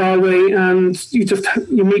or in Galway, and you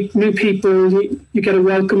meet new people, you get a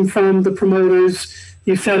welcome from the promoters,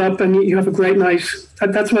 you set up and you have a great night.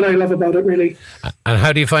 That's what I love about it, really. And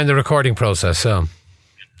how do you find the recording process? So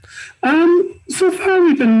far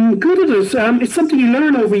we've been good at it. It's something you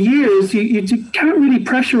learn over years. You can't really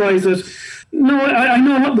pressurize it. No, I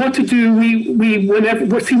know what to do.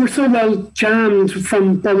 We're so well jammed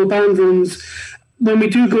from bubble band rooms. When we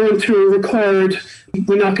do go into a record,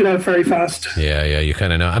 we knock it out very fast. Yeah, you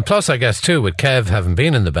kind of know. And plus, I guess too, with Kev having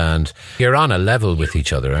been in the band, you're on a level with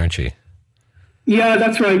each other, aren't you? Yeah,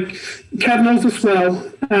 that's right. Kev knows us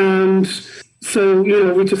well, and so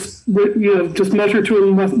we just measure to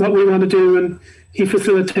him what we want to do, and he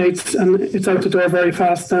facilitates, and it's out the door very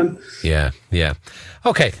fast. Then. Yeah.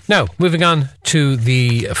 Okay, now moving on to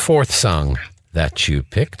the fourth song that you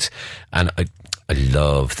picked, and I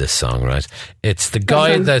love this song. Right, it's The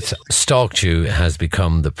Guy That Stalked You Has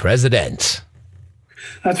Become the President.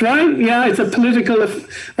 That's right. Yeah, it's a political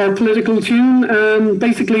tune.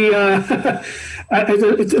 Basically,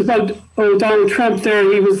 it's about Donald Trump.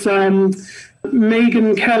 There, he was.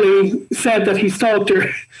 Megyn Kelly said that he stalked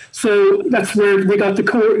her, so that's where we got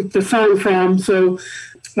the song from. So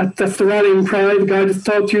that's the rallying cry. The guy that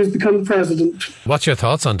stalked you has become the president. What's your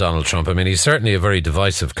thoughts on Donald Trump? I mean, he's certainly a very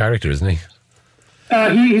divisive character, isn't he?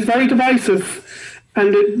 He's very divisive,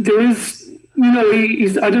 and there is,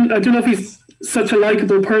 he's. I don't know if he's such a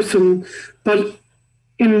likable person, but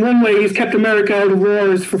in one way he's kept America out of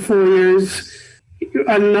wars for 4 years,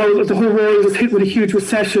 and now that the whole world is hit with a huge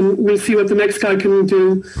recession, we'll see what the next guy can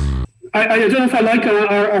do. I don't know if I like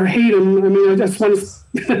or hate him. I mean, I just want to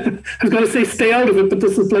I was going to say stay out of it, but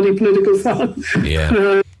this is a bloody political song.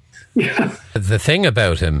 Yeah. The thing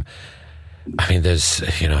about him, I mean,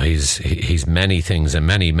 he's many things and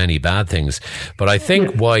many, many bad things. But I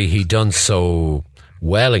think why he done so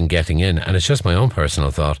well in getting in, and it's just my own personal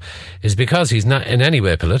thought, is because he's not in any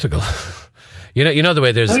way political. You know the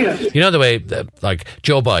way there's, like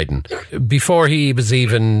Joe Biden, before he was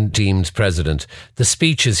even deemed president, the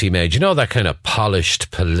speeches he made, that kind of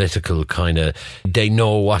polished political kind of, they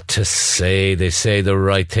know what to say, they say the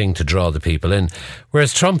right thing to draw the people in.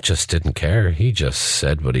 Whereas Trump just didn't care. He just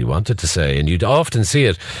said what he wanted to say. And you'd often see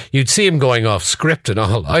it. You'd see him going off script and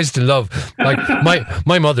all. I used to love, like,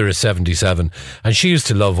 my mother is 77 and she used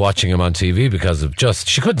to love watching him on TV because of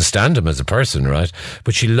she couldn't stand him as a person, right?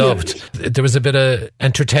 But she loved, there was a bit of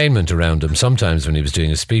entertainment around him sometimes when he was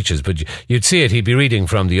doing his speeches. But you'd see it. He'd be reading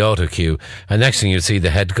from the auto cue and next thing you'd see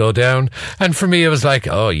the head go down. And for me, it was like,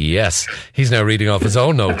 oh, yes, he's now reading off his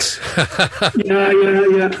own notes.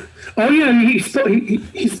 Yeah. Oh yeah, he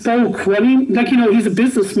spoke. Well, he's a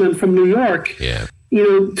businessman from New York. Yeah.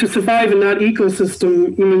 To survive in that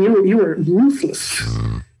ecosystem, you were ruthless.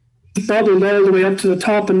 He bubbled all the way up to the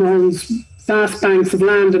top and owns vast banks of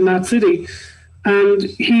land in that city, and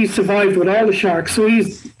he survived with all the sharks. So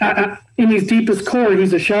he's in his deepest core,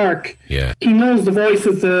 he's a shark. Yeah. He knows the voice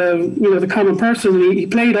of the common person. He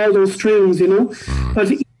played all those strings, but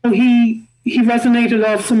he resonated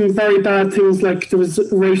off some very bad things, like there was a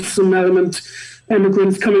racism element,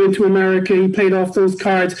 immigrants coming into America. He played off those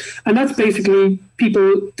cards. And that's basically,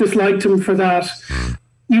 people disliked him for that.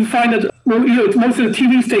 You find that most of the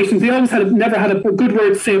TV stations, they always never had a good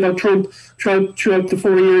word to say about Trump throughout the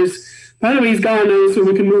 4 years. By the way, he's gone now, so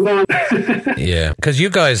we can move on. Yeah, because you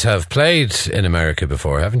guys have played in America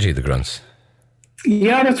before, haven't you, the Grunts?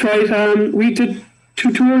 Yeah, that's right. We did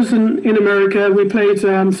 2 tours in America. We played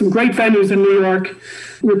some great venues in New York.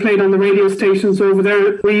 We played on the radio stations over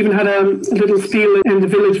there. We even had a little spiel in the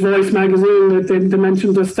Village Voice magazine that they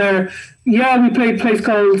mentioned us there. Yeah, we played a place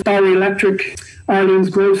called Bowery Electric, Arlene's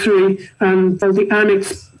Grocery, and the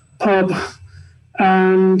Annex Pub.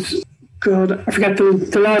 And God, I forget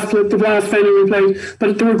the last venue we played.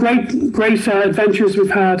 But there were great adventures we've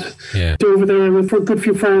had over there with a good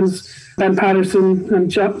few friends. Ben Patterson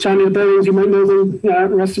and Johnny Bones, you might know them.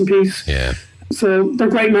 Rest in peace. Yeah. So they're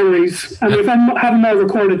great memories, and we've had them all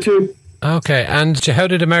recorded too. Okay, and how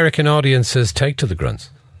did American audiences take to the Grunts?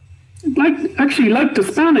 Like the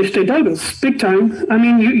Spanish, they dug us big time. I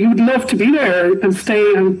mean, you'd love to be there and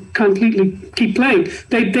stay and completely keep playing.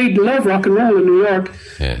 They'd love rock and roll in New York.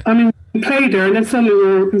 Yeah. I mean, we played there, and then suddenly we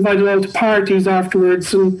were invited out to parties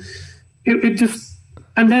afterwards, and it just.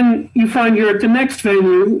 And then you find you're at the next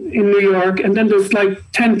venue in New York, and then there's like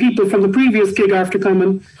 10 people from the previous gig after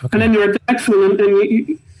coming, and then you're at the next one,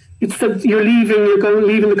 and you're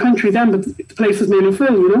leaving the country then, but the place is nearly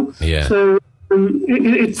full, Yeah. So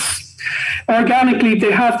it's organically,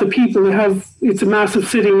 they have the people. It's a massive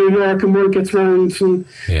city, New York, and word gets round, and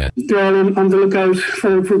they're all on the lookout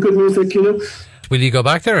for good music, Will you go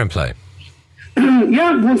back there and play?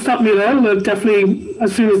 Yeah, it won't stop me at all. Definitely,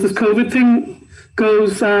 as soon as this COVID thing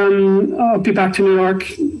goes, I'll be back to New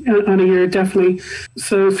York in a year, definitely.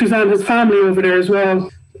 So Suzanne has family over there as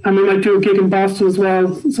well, and we might do a gig in Boston as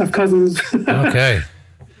well. So I have cousins. Okay.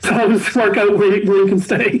 So always work out where you can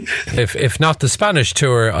stay. If not the Spanish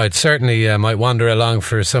tour, I'd certainly might wander along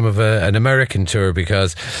for some of an American tour,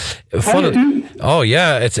 because it's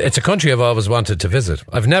a country I've always wanted to visit.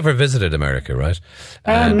 I've never visited America, right?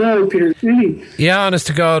 No, Peter, really? Yeah, honest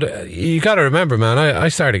to God, you got to remember, man, I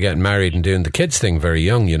started getting married and doing the kids thing very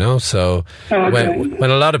young, so when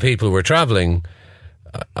a lot of people were travelling,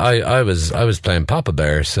 I was playing Papa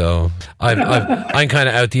Bear, so I'm kind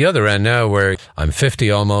of out the other end now, where I'm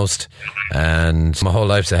 50 almost, and my whole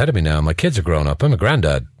life's ahead of me now. My kids are grown up. I'm a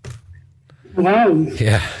granddad. Wow.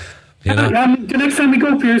 Yeah. The next time we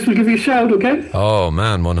go, Piers, we'll give you a shout, okay? Oh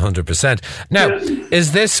man, 100%. Now,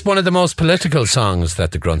 is this one of the most political songs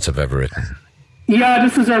that the Grunts have ever written? Yeah,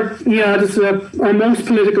 this is our most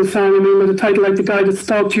political song. I mean, with a title like "The Guy That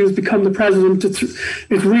Stalked You Has Become the President,"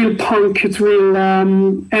 it's real punk, it's real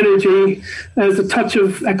energy. There's a touch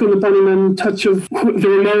of Echo and the Bunnymen, touch of the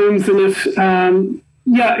Ramones in it.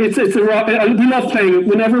 It's a rock. We love playing it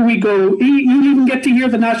whenever we go. You even get to hear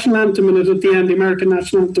the national anthem in it at the end, the American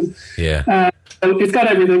national anthem. Yeah, it's got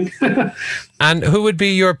everything. And who would be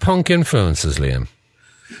your punk influences, Liam?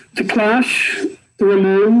 The Clash, the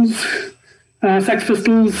Ramones. Sex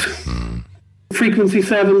Pistols, Frequency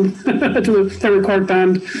 7, their record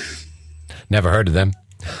band. Never heard of them.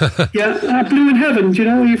 Blue in Heaven,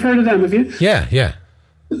 you've heard of them, have you? Yeah.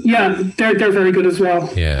 Yeah, they're very good as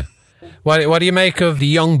well. Yeah. What do you make of the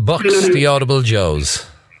Young Bucks, the Audible Joes?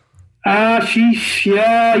 Sheesh,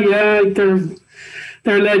 yeah,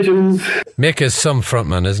 they're legends. Mick is some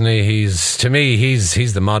frontman, isn't he? He's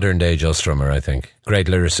the modern day Joe Strummer, I think. Great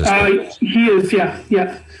lyricist. He is,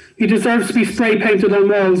 yeah. He deserves to be spray painted on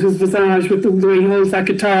walls, his visage, with the way he holds that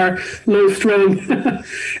guitar, low strung.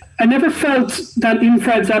 I never felt that in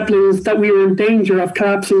Fred Zeppelin's that we were in danger of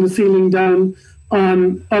collapsing the ceiling down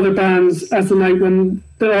on other bands as the night when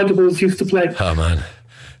the Audibles used to play.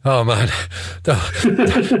 Oh man,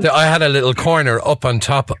 I had a little corner up on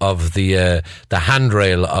top of the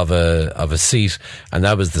handrail of a seat, and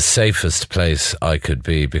that was the safest place I could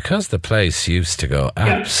be because the place used to go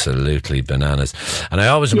absolutely bananas. And I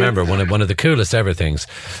always remember one of the coolest ever things,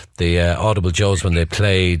 the Audible Joes when they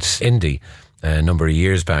played Indie a number of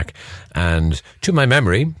years back, and to my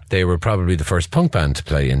memory they were probably the first punk band to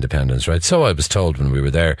play Independence, right? So I was told when we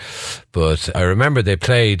were there, but I remember they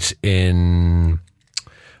played in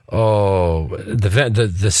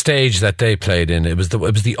the stage that they played in, it was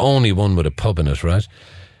the only one with a pub in it, right?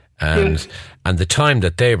 And the time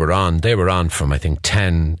that they were on from I think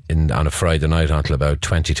 10 on a Friday night until about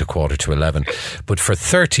 20 to 10:45. But for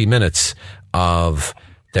 30 minutes of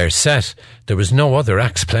their set, there was no other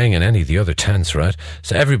acts playing in any of the other tents, right?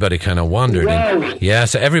 So everybody kind of wandered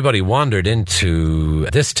so everybody wandered into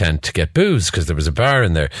this tent to get booze because there was a bar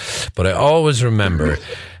in there. But I always remember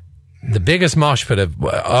the biggest mosh pit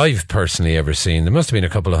I've personally ever seen. There must have been a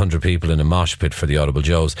couple of hundred people in a mosh pit for the Audible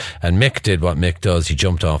Joes, and Mick did what Mick does. He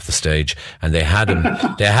jumped off the stage, and they had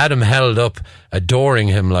him held up, adoring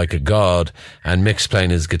him like a god, and Mick's playing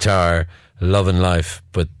his guitar, loving life.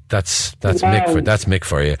 But that's Mick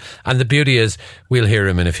for you. And the beauty is, we'll hear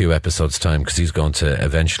him in a few episodes' time because he's going to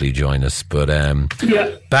eventually join us. But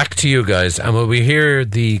back to you guys, and when we hear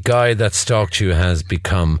the guy that stalked you has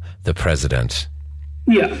become the president.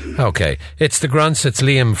 Yeah. Okay. It's the Grunts. It's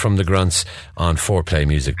Liam from the Grunts on 4Play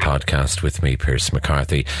Music Podcast with me, Pierce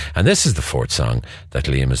McCarthy. And this is the fourth song that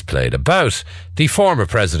Liam has played about the former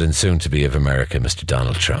president, soon to be, of America, Mr.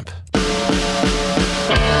 Donald Trump.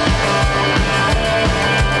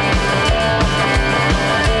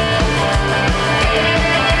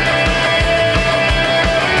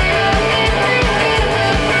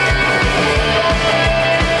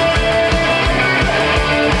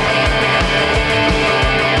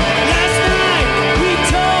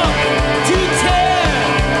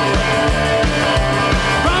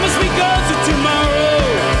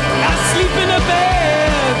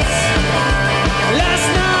 Last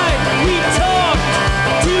night we talked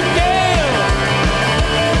to Gail.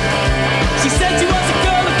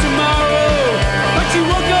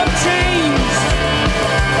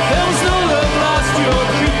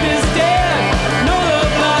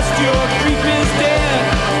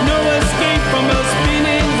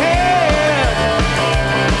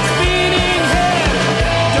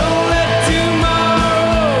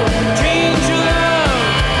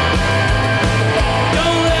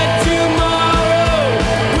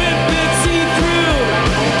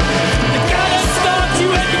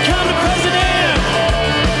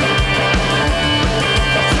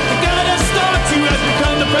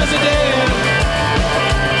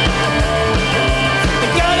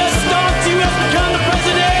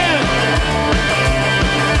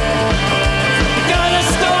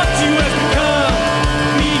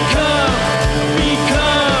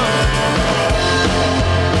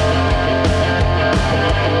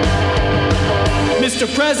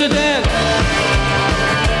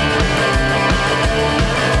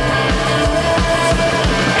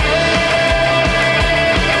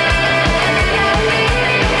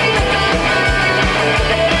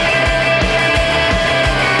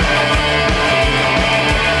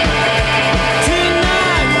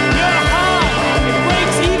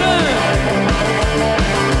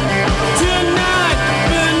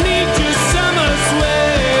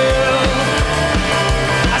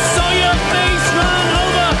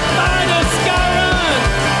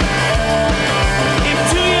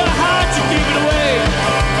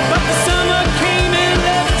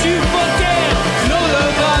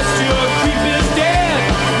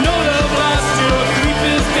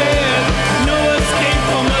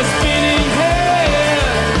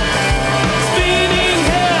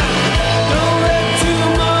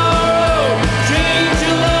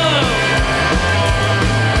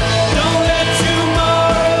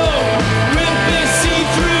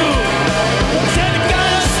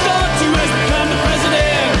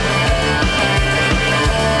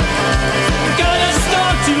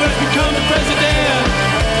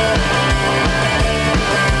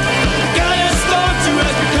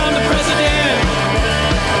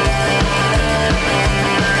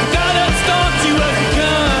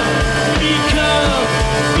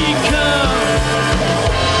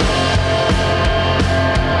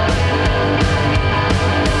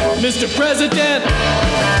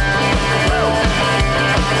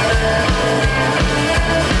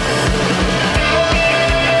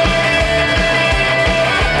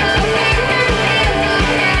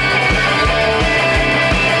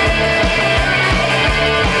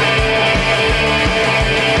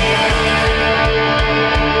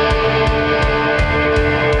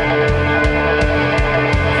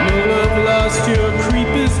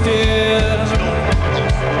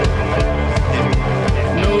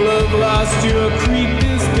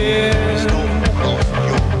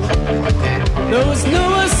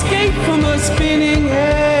 spinning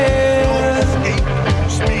head.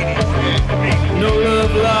 No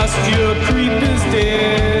love lost, your creep is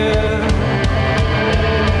dead.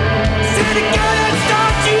 Said it gotta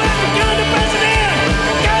start, you have become the president.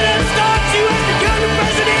 Gotta start, you have become the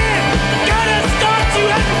president. Gotta start, you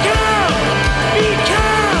have become.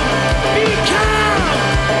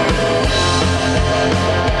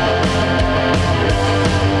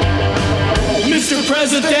 Mr.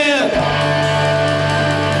 President.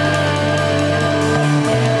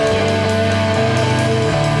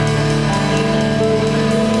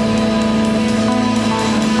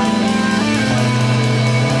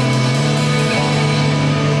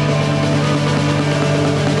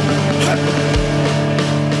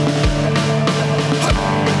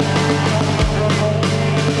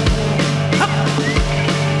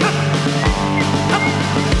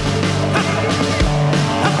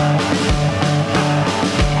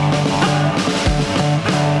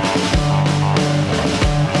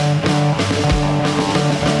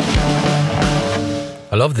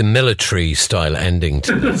 I love the military style ending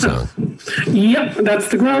to that song. Yep, that's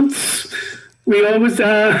the grunts. We always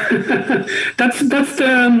that's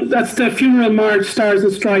the funeral march, Stars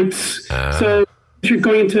and Stripes. So if you're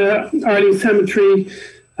going to Arlene Cemetery,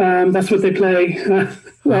 that's what they play.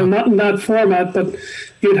 Well, not in that format, but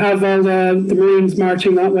you'd have all the Marines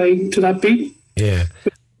marching that way to that beat. Yeah.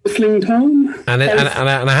 Whistling tone. And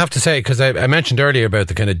I have to say, because I mentioned earlier about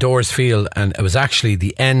the kind of Doors feel, and it was actually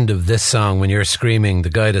the end of this song when you're screaming, the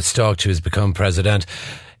guy that stalked you has become president.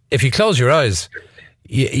 If you close your eyes,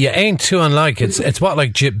 you ain't too unlike. It's what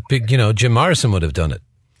like Jim Morrison would have done it.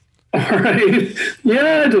 All right.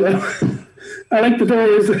 Yeah, I do. I like the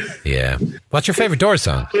Doors. Yeah. What's your favourite Doors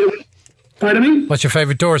song? Pardon me? What's your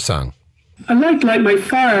favourite Doors song? I like Light My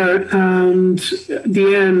Fire and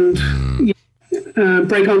The End.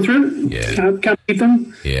 Break On Through. Yeah. Can't beat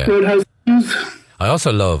them. Yeah. Roadhouse Blues. I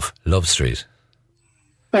also love Love Street.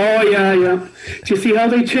 Oh, yeah. Do you see how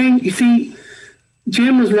they change? You see,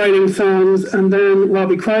 Jim was writing songs and then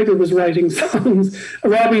Robbie Krieger was writing songs.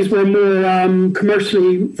 Robbie's were more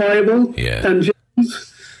commercially viable than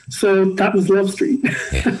Jim's. So that was Love Street.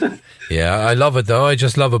 Yeah, I love it though. I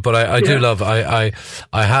just love it. But I do love. I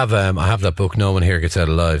have that book. No One Here Gets Out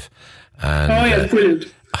Alive. And,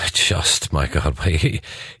 brilliant. I just, my God, he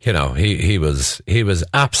was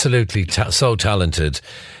absolutely so talented.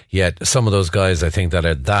 Yet some of those guys, I think, that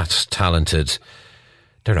are that talented,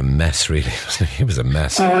 they're a mess, really. He was a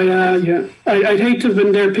mess. Oh, yeah. I'd hate to have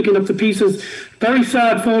been there picking up the pieces. Very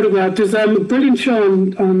sad photograph. There's a brilliant show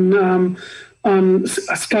on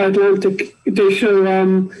Sky Atlantic. They show,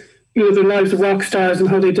 the lives of rock stars and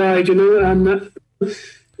how they died, and,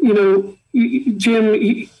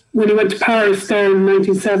 Jim, when he went to Paris there in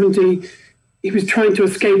 1970, he was trying to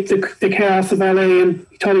escape the chaos of LA, and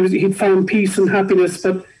he thought he'd found peace and happiness,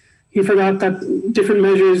 but he forgot that different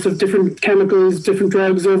measures of different chemicals, different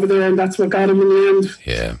drugs over there, and that's what got him in the end.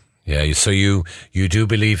 Yeah. So you do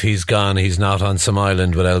believe he's gone? He's not on some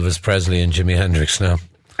island with Elvis Presley and Jimi Hendrix now?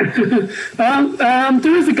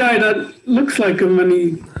 There is a guy that looks like him, and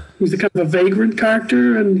he's a kind of a vagrant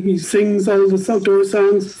character, and he sings all the outdoor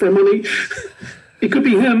songs for money. It could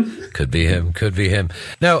be him. Could be him.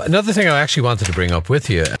 Now, another thing I actually wanted to bring up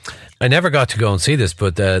with you, I never got to go and see this,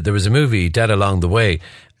 but there was a movie, Dead Along the Way,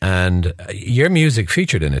 and your music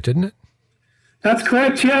featured in it, didn't it? That's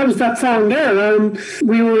correct. Yeah, it was that song there.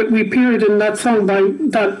 We appeared in that song by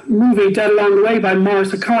that movie, Dead Along the Way, by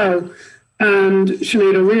Maurice O'Kyle and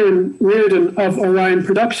Sinead Reardon of Orion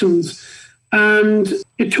Productions. And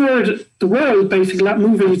it toured the world, basically, that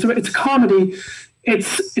movie. So it's a comedy.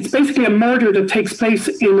 It's basically a murder that takes place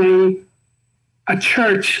in a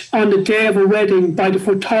church on the day of a wedding by the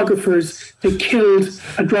photographers. They killed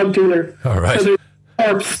a drug dealer. All right. So there's a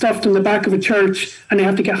corpse stuffed in the back of a church, and they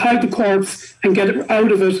have to hide the corpse and get it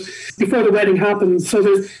out of it before the wedding happens. So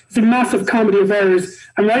it's a massive comedy of errors.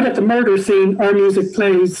 And right at the murder scene, our music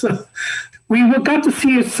plays. So we got to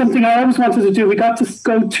see something I always wanted to do. We got to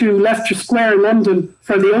go to Leicester Square in London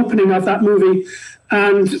for the opening of that movie.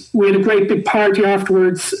 And we had a great big party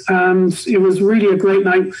afterwards, and it was really a great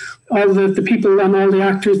night. All the people and all the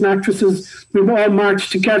actors and actresses, we all marched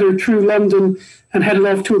together through London and headed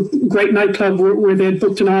off to a great nightclub where they had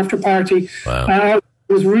booked an after party. Wow.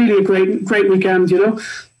 It was really a great weekend, Did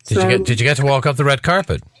you get to walk up the red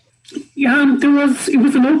carpet? Yeah, it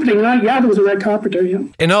was an opening night. Yeah, there was a red carpet there, yeah.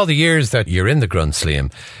 In all the years that you're in the Grunts, Liam,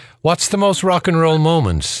 what's the most rock and roll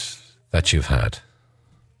moment that you've had?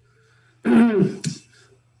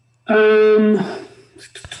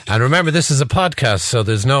 And remember, this is a podcast,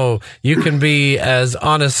 so you can be as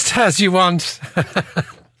honest as you want.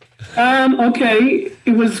 Okay,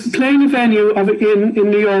 it was playing a venue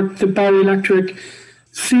in New York, the Bowery Electric,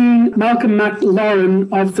 seeing Malcolm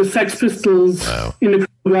McLaren of the Sex Pistols in the crowd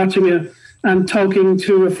watching it, and talking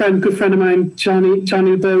to a good friend of mine,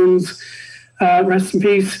 Johnny Bones, rest in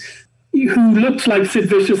peace, who looked like Sid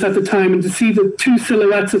Vicious at the time, and to see the two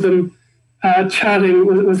silhouettes of them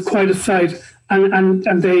chatting was quite a sight.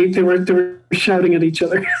 And they were shouting at each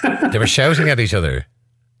other. They were shouting at each other.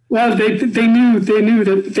 Well, they knew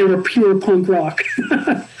that they were pure punk rock.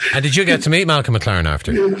 And did you get to meet Malcolm McLaren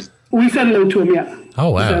after? We said hello to him, yeah.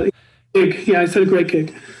 Oh, wow. I said a great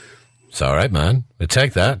gig. It's all right, man. We'll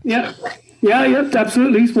take that. Yeah,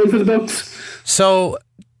 absolutely. It's one for the books. So,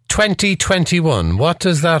 2021, what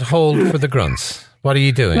does that hold for the Grunts? What are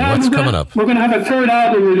you doing? What's coming up? We're going to have a third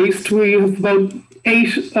album released. We have about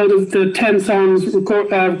 8 out of the 10 songs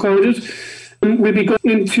recorded. We'll be going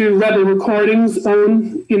into Rebel Recordings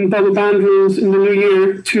in Bubble Band Rooms in the new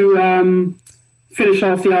year to finish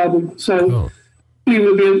off the album. So we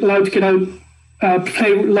will be allowed to get out,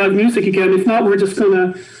 play live music again. If not, we're just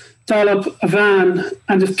going to dial up a van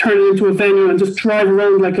and just turn it into a venue and just drive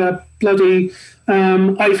around like a bloody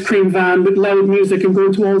ice cream van with loud music and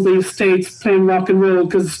go to all the estates playing rock and roll,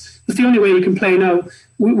 because it's the only way you can play now.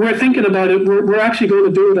 We're thinking about it. We're actually going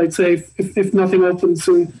to do it, I'd say, if nothing opens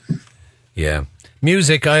soon. Yeah.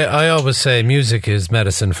 Music, I always say music is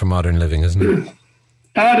medicine for modern living, isn't it?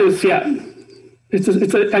 That is, yeah. It's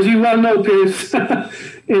as you well know, Pierce,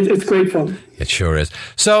 it's great fun. It sure is.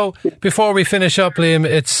 So, before we finish up, Liam,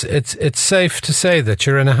 it's safe to say that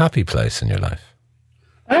you're in a happy place in your life.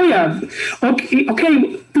 Oh, yeah. Okay,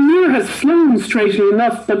 the year has flown, strangely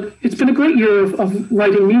enough, but it's been a great year of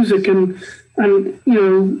writing music and learning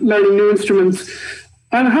new instruments.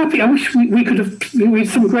 I'm happy. I wish we could have. We had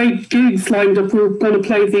some great gigs lined up. We were going to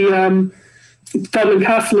play the Dublin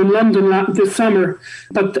Castle in London this summer,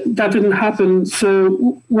 but that didn't happen.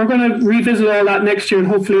 So we're going to revisit all that next year, and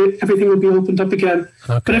hopefully everything will be opened up again.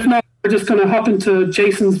 Okay. But if not, we're just going to hop into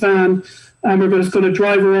Jason's van, and we're just going to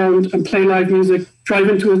drive around and play live music. Drive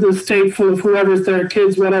into an estate full of whoever's there,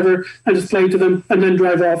 kids, whatever, and just play to them, and then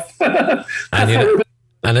drive off.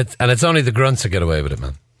 And it's only the Grunts that get away with it,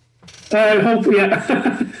 man. I hope,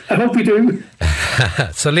 yeah. I hope we do.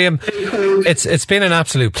 So, Liam, it's been an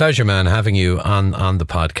absolute pleasure, man, having you on the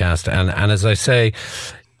podcast. And as I say,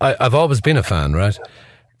 I've always been a fan, right?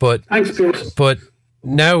 But thanks, Pierce. But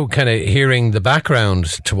now, kind of hearing the background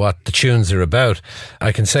to what the tunes are about,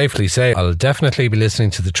 I can safely say I'll definitely be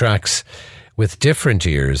listening to the tracks with different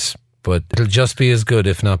ears, but it'll just be as good,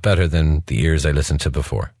 if not better, than the ears I listened to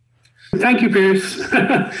before. Thank you, Pierce.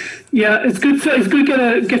 Yeah, it's good. It's good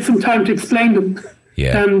to get some time to explain them.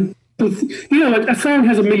 Yeah. A song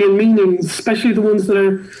has a million meanings, especially the ones that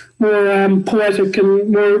are more poetic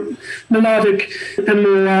and more melodic and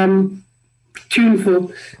more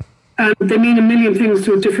tuneful, and they mean a million things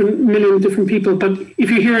to a million different people. But if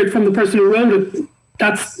you hear it from the person who wrote it,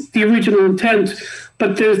 that's the original intent.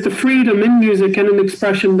 But there's the freedom in music and in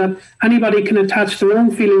expression that anybody can attach their own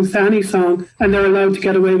feelings to any song, and they're allowed to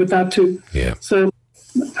get away with that too. Yeah. So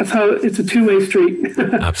that's how it's a two-way street.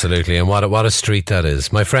 Absolutely. And what a street that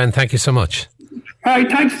is. My friend, thank you so much. All right,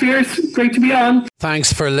 thanks, Pierce. Great to be on.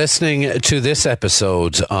 Thanks for listening to this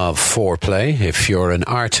episode of Foreplay. If you're an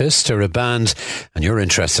artist or a band and you're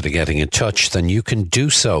interested in getting in touch, then you can do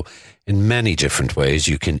so in many different ways.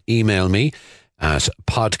 You can email me at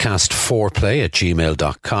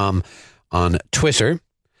podcastforeplay@gmail.com, on Twitter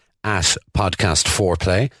at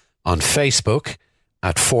podcastforeplay, on Facebook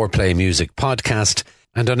at Foreplay Music Podcast,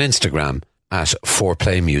 and on Instagram at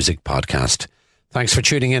Foreplay Music Podcast. Thanks for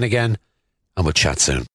tuning in again, and we'll chat soon.